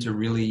chosen to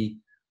really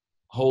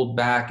hold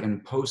back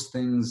and post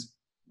things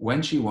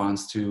when she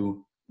wants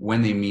to,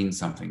 when they mean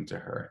something to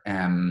her.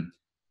 And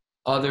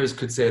others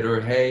could say to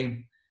her,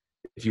 hey,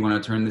 if you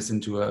want to turn this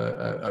into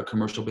a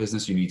commercial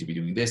business, you need to be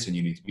doing this and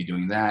you need to be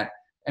doing that.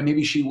 And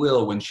maybe she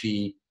will. When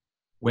she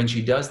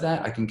does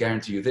that, I can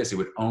guarantee you this, it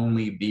would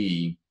only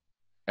be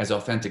as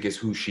authentic as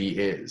who she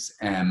is.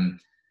 And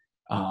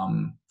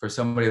for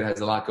somebody that has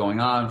a lot going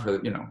on,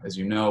 for, you know, as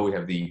you know, we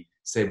have the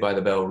Saved by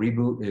the Bell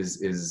reboot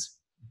is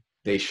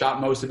they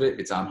shot most of it.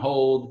 It's on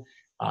hold.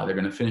 They're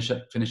going to finish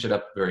it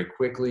up very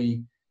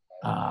quickly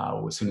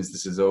as soon as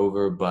this is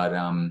over. But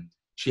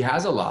she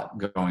has a lot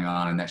going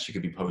on and that she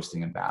could be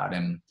posting about.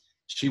 And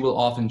she will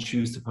often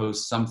choose to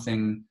post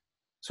something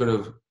sort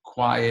of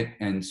quiet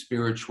and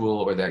spiritual,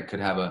 or that could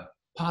have a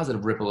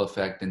positive ripple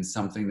effect, and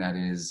something that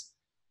is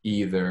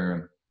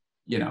either,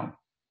 you know,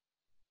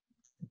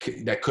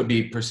 that could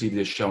be perceived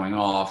as showing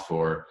off,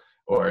 or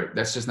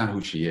that's just not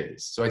who she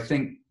is. So I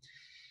think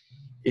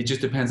it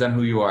just depends on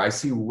who you are. I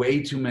see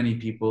way too many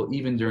people,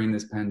 even during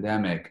this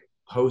pandemic,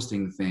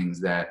 posting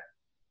things that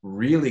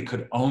really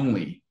could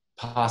only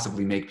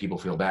possibly make people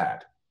feel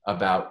bad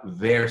about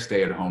their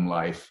stay-at-home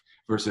life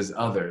versus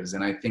others.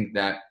 And I think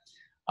that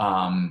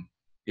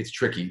it's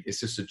tricky. It's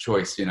just a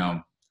choice, you know.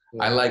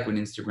 Yeah. I like when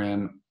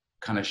Instagram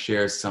kind of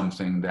shares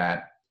something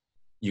that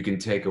you can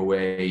take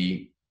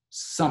away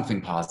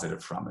something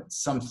positive from it,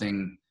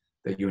 something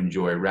that you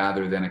enjoy,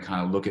 rather than a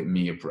kind of look at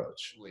me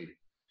approach.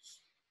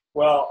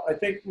 Well, I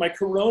think my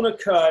Corona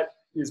cut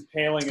is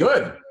paling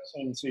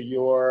into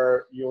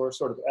your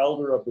sort of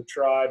elder of the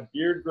tribe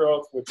beard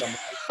growth, which I'm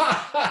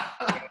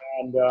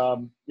and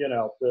you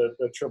know,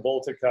 the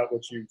Travolta cut,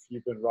 which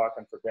you've been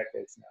rocking for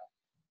decades now.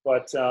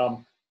 But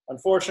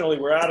unfortunately,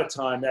 we're out of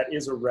time. That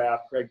is a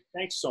wrap. Greg,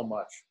 thanks so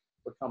much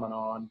for coming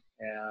on,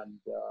 and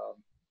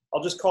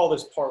I'll just call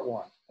this part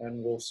one,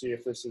 and we'll see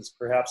if this is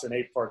perhaps an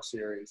 8-part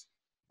series.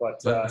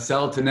 But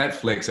sell it to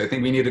Netflix. I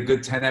think we need a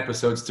good 10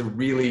 episodes to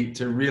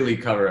really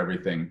cover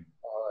everything.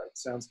 All right,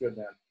 sounds good,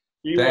 man.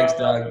 Thanks,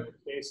 Doug.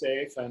 Stay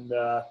safe, and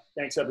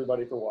thanks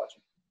everybody for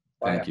watching.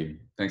 Bye. Thank you.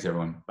 Thanks,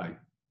 everyone. Bye.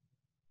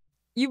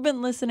 You've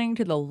been listening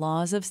to The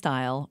Laws of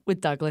Style with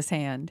Douglas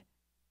Hand.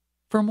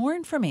 For more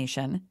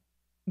information,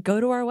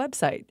 go to our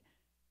website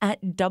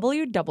at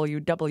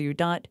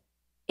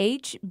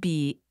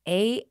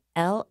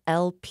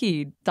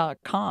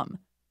www.hballp.com.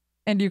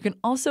 And you can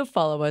also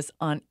follow us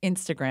on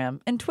Instagram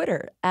and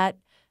Twitter at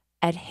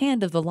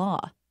Hand of the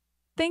Law.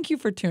 Thank you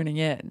for tuning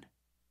in,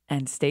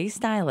 and stay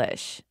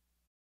stylish.